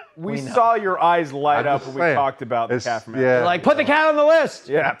know. saw your eyes light I'm up just when we saying. talked about the It's- cat from yeah. outer Like, put the cat on the list.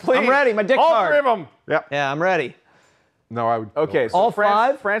 Yeah, please. I'm ready. My dick's All hard. three of them. Yep. Yeah, I'm ready. No, I would. Okay, so All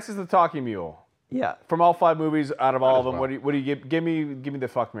five? Francis the Talking Mule. Yeah. From all five movies, out of all of them, well. what do you give me the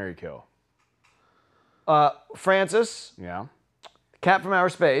fuck, marry, kill? Francis, Yeah. cat from outer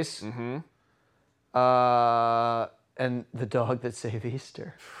space. Mm-hmm. And the dog that saved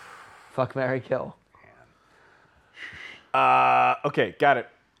Easter. Fuck, marry, kill. Okay, got it.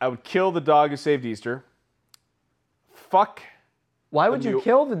 I would kill the dog who saved Easter. Fuck. Why would you mule.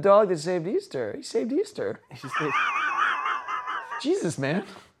 kill the dog that saved Easter? He saved Easter. Jesus, man.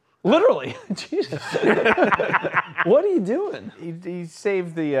 Literally. Jesus. What are you doing? He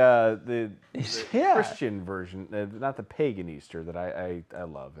saved the Yeah. Christian version, not the pagan Easter that I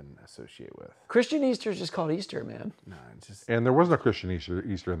love and associate with. Christian Easter is just called Easter, man. No, it's just And there was no Christian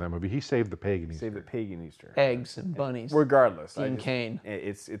Easter in that movie. He saved the pagan Easter. save the pagan Easter. Eggs and bunnies. Regardless, Dean Cain.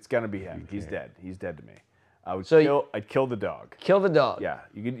 It's gonna be him. He's dead. He's dead to me. I'd kill the dog. Kill the dog. Yeah,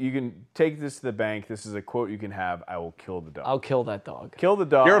 you can take this to the bank. This is a quote you can have. I will kill the dog. I'll kill that dog. kill the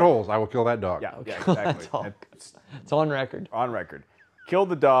dog. Garrett Holes, I will kill that dog. Yeah, kill that exactly. dog. It's It's on record. on record. Kill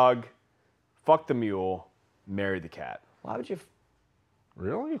the dog. Fuck the mule. Marry the cat. Why would you?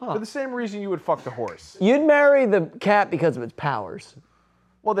 Really? For the same reason you would fuck the horse. You'd marry the cat because of its powers.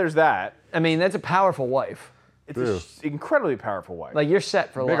 Well, there's that. I mean, that's a powerful wife. It's True. an incredibly powerful wife. Like, you're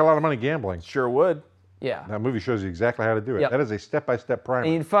set for Make a life. lot of money gambling. Sure would. Yeah. That movie shows you exactly how to do it. Yep. That is a step-by-step primer.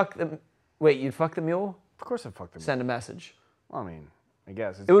 And you'd fuck the. Wait, you'd fuck the mule? Of course I'd fuck the mule. Send a message. Well, I mean, I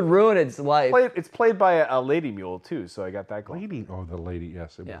guess. It would ruin its life. It's played by a lady mule, too, so I got that going. Lady. Oh, the lady.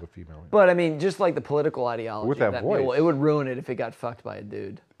 Yes, it Yeah. was a female. But I mean, just like the political ideology With of that mule, voice. it would ruin it if it got fucked by a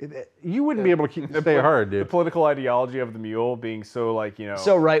dude. You wouldn't be able to stay hard, The dude. political ideology of the mule being so, like,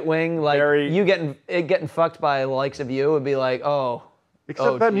 So right wing, like Very- you getting fucked by the likes of you would be like, oh,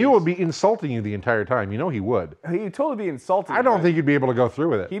 Except that mule would be insulting you the entire time. You know he would. He'd totally be insulting. I don't think you'd be able to go through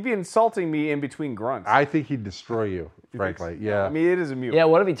with it. He'd be insulting me in between grunts. I think he'd destroy you, frankly. Yeah. I mean, it is a mule. Yeah,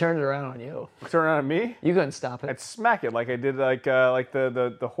 what if he turned it around on you? Turn around on me? You couldn't stop it. I'd smack it like I did like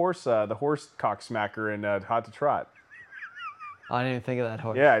the horse cock smacker in Hot to Trot. I didn't even think of that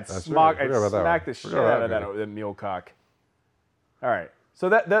horse. Yeah, I'd smack the shit out of that that mule cock. All right, so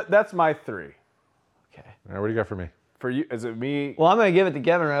that's my 3. Okay. All right, what do you got for me? For you, is it me? Well, I'm going to give it to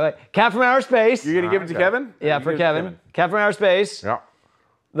Kevin right away. Cat from Outer Space. You're gonna give it to Kevin? Yeah, for Kevin. Cat from Outer Space. Yeah.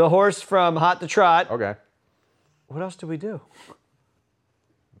 The horse from Hot to Trot. Okay. What else did we do?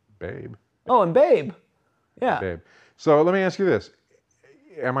 Babe. Oh, and Babe. Yeah. Babe. So let me ask you this.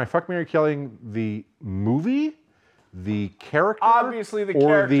 Am I fuck, marry, killing the movie, the character, Obviously the or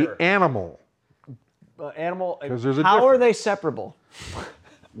character. the animal? Animal. Because there's a How are difference. they separable?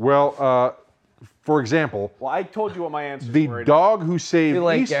 Well, for example, Well, I told you what my answer the were. dog who saved Too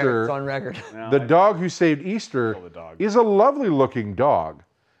late, Garrett. Easter, It's on record. the dog who saved Easter the dog. is a lovely looking dog,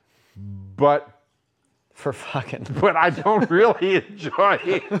 but For fucking. I don't really enjoy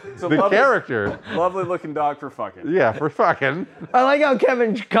the lovely- character. Lovely looking dog for fucking. Yeah, for fucking. I like how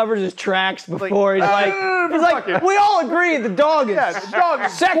Kevin covers his tracks before he's like, we all agree the dog is, the dog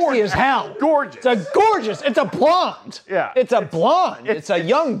is sexy gorgeous. as hell. Gorgeous. It's a blonde. Yeah. It's a blonde. It's a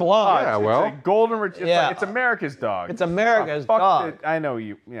young blonde. Yeah, well. It's a golden. Yeah. It's America's dog. It's America's Fuck dog. it. I know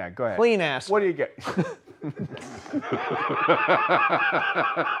you. Yeah, go ahead. Clean ass. What do you get?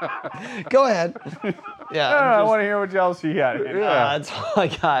 Go ahead. Yeah. I want to hear what else you got. That's all I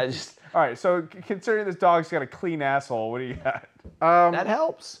got. All right. So considering this dog's got a clean asshole, what do you got? That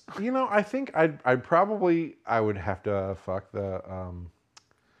helps. You know, I think I would have to fuck the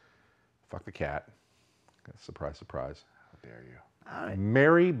cat. Surprise, surprise. How dare you?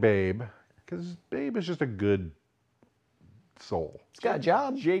 Marry Babe, because Babe is just a good soul. It's got a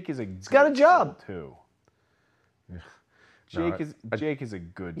job. Jake is got a job. too. No, Jake is a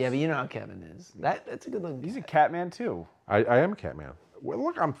good. Yeah, but you know how Kevin is. That's a good looking. He's a cat man too. I am a cat man. Well,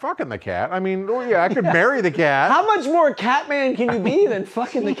 look, I'm fucking the cat. I mean, oh yeah, I could marry the cat. How much more cat man can you be than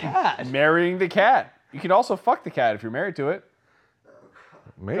fucking the cat? Marrying the cat. You can also fuck the cat if you're married to it.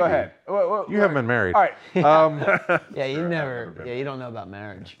 Maybe. Go ahead. You haven't been married. All right. Yeah, you never. Yeah, you don't know about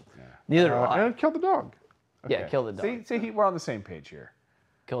marriage. Neither do I. And kill the dog. Yeah, kill the dog. See, we're on the same page here.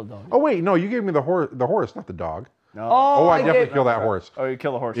 Kill the dog. Oh wait, no, you gave me the horse, not the dog. No. Oh, I definitely did. kill that horse. Oh, you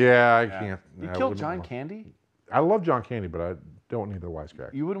kill the horse. Yeah, I can't. You I killed wouldn't John want- Candy? I love John Candy, but I don't need the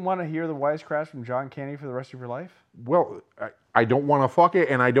wisecrack. You wouldn't want to hear the wisecracks from John Candy for the rest of your life? Well, I don't want to fuck it,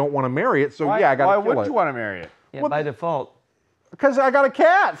 and I don't want to marry it, so Why, yeah, I got why to kill wouldn't it. you want to marry it? Yeah, by default. Because I got a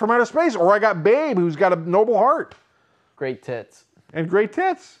cat from outer space, or I got Babe, who's got a noble heart Great tits. and great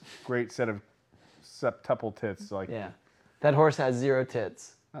tits. Great set of septuple tits. Like, Yeah. That horse has 0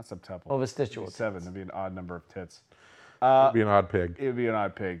 tits. not septuple. Oh, vestigial It'd be 7. It'd be an odd number of tits. It'd be an odd pig. It would be an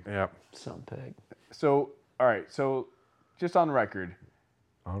odd pig. Yeah, Some pig. So, all right. So, just on record,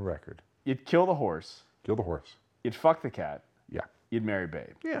 on record. you'd kill the horse. Kill the horse. You'd fuck the cat. Yeah, You'd marry Babe.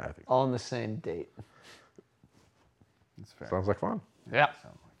 yeah, I think All on the same date. That's fair. sounds like fun. Yeah.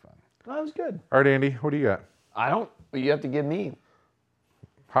 Sounds like fun. That was good. All right, Andy, what do you got? I don't. You have to give me.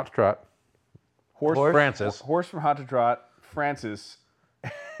 Hot to trot. Horse, Francis. Horse from Hot to Trot, Francis,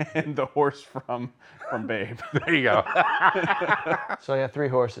 and the horse from Babe. There you go. So I got 3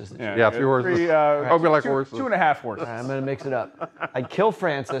 horses. Yeah, 3 horses. Hope you like horses. 2.5 horses. I'm gonna mix it up. I'd kill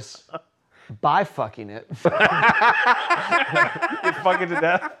Francis by fucking it. You fuck it to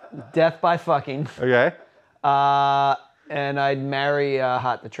death. Death by fucking. Okay. And I'd marry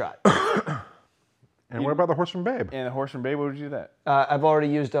Hot to Trot. And what about the horse from Babe? And the horse from Babe, what would you do that? I've already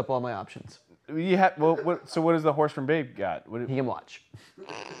used up all my options. You have so what does the horse from Babe got? He can watch.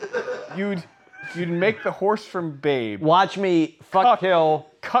 You'd make the horse from Babe. Watch me fuck, kill.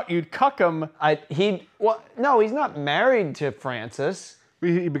 You'd cuck him. No, he's not married to Francis.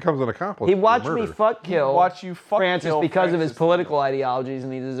 He becomes an accomplice. He to watched murder. me fuck kill. Watch you fuck Francis kill because of his Francis. political ideologies,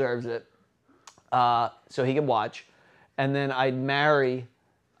 and he deserves it. So he can watch, and then I'd marry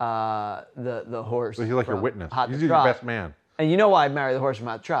the horse. So he's like your from witness. Hot to He's your Trot. best man. And you know why I'd marry the horse from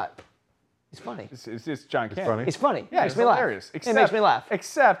Hot to Trot? He's funny. It's John Candy. funny. He's funny. Yeah, makes it's me laugh. hilarious. It makes me laugh.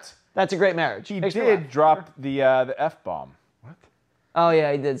 Except That's a great marriage. he Makes me did laugh. drop the F-bomb. Oh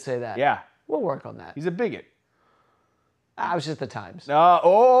yeah, he did say that. Yeah, We'll work on that. he's a bigot. I was just the times.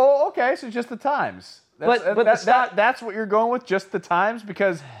 Okay, so just the times. But That's what you're going with, just the times,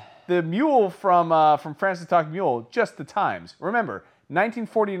 because the mule from Francis Talking Mule, just the times. Remember,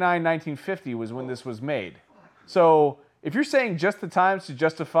 1949, 1950 was when this was made. So if you're saying just the times to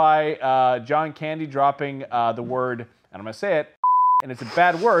justify John Candy dropping the word, and I'm going to say it, and it's a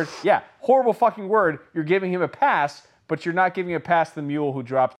bad word, yeah, horrible fucking word, you're giving him a pass, but you're not giving a pass to the mule who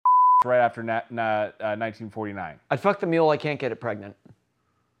dropped right after 1949. I'd fuck the mule. I can't get it pregnant.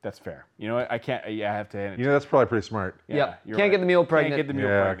 That's fair. You know what? I can't. Yeah, I have to hand it. You know, that's probably pretty smart. Yep. you're Can't right. get the mule pregnant. Can't get the mule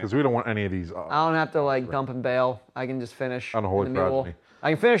Yeah, pregnant. because we don't want any of these. I don't have to like dump and bail. I can just finish Unholy in the mule. progeny. I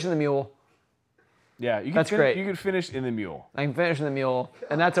can finish in the mule. Yeah, you can That's great. You can finish in the mule. I can finish in the mule,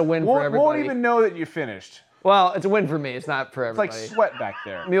 and that's a win for everybody. Won't even know that you finished. Well, it's a win for me. It's not for It's like everybody. sweat back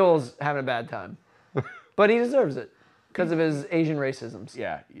there. Mule's having a bad time, but he deserves it because of his Asian racisms.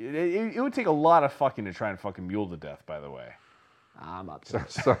 Yeah, it would take a lot of fucking to try and fucking mule to death. By the way. I'm up to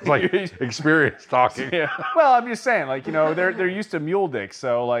it. Sounds like experience talking. Yeah. Well, I'm just saying, like, you know, they're used to mule dicks,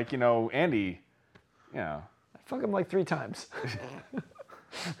 so like, you know, Andy, you know. I fuck him like 3 times.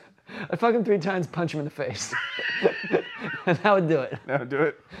 I'd fuck him 3 times, punch him in the face. And that would do it. No, do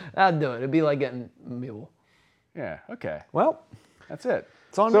it. That would do it. It'd be like getting a mule. Yeah. Okay. Well, That's it.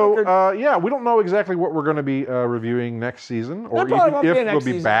 it's on So, record. yeah, we don't know exactly what we're going to be reviewing next season, or That probably won't even be if next we'll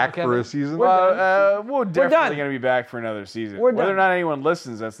be season, back Kevin. for a season. We're definitely done. going to be back for another season. We're Whether or done. not anyone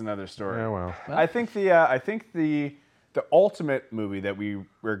listens, that's another story. Yeah, well. I think the ultimate movie that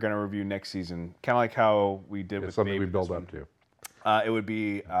we're going to review next season, kind of like how we did It's with something Babe we this build one, up to. It would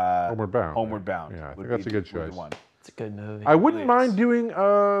be Homeward Bound. Homeward Bound. Yeah, I think would that's be a good the choice. one. It's a good movie. I wouldn't really mind is.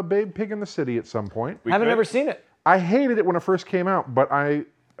 doing Babe Pig in the City at some point. We haven't could. ever seen it. I hated it when it first came out, but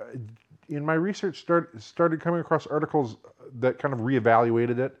in my research, started coming across articles that kind of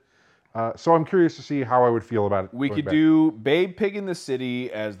reevaluated it. So I'm curious to see how I would feel about it. We going could back. do Babe Pig in the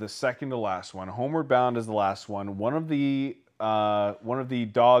City as the second to last one. Homeward Bound as the last one. One of the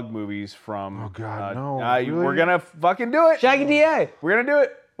dog movies from. Oh, God, no, We're really? gonna fucking do it. Shaggy DA. We're gonna do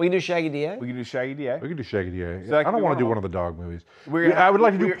it. We can do Shaggy DA. We can do Shaggy DA. We could do Shaggy DA. that I could don't be want to do one one of the dog movies. We're gonna- I would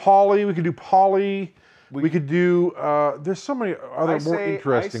like to do we're- Polly. We could do Polly. We could do. There's so many other more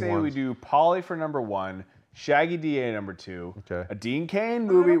interesting I say ones. we do Polly for number 1, Shaggy DA number 2, Okay. a Dean Cain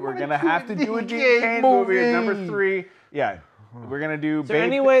movie. We're gonna have to do a Dean Dean Cain Cain movie at number movie. 3. Yeah, we're gonna do. Is there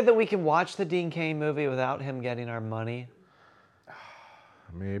any way that we can watch the Dean Cain movie without him getting our money?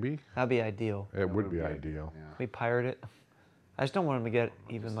 Maybe That'd be ideal. it would be ideal. We pirate it. I just don't want him to get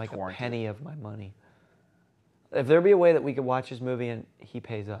even like torrent a penny of my money. If there be a way that we could watch his movie and he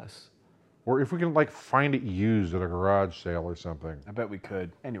pays us. Or if we can like find it used at a garage sale or something. I bet we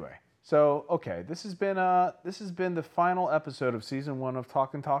could. Anyway, so okay, this has been the final episode of season 1 of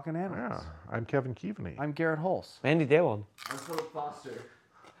Talkin Animals. Yeah, I'm Kevin Keaveney. I'm Garrett Hulse. Andy Daywald.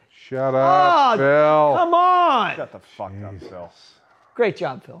 Shut up, Oh, Phil. Come on! Shut the fuck up, Phil. Great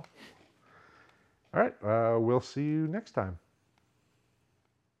job, Phil. All right, we'll see you next time.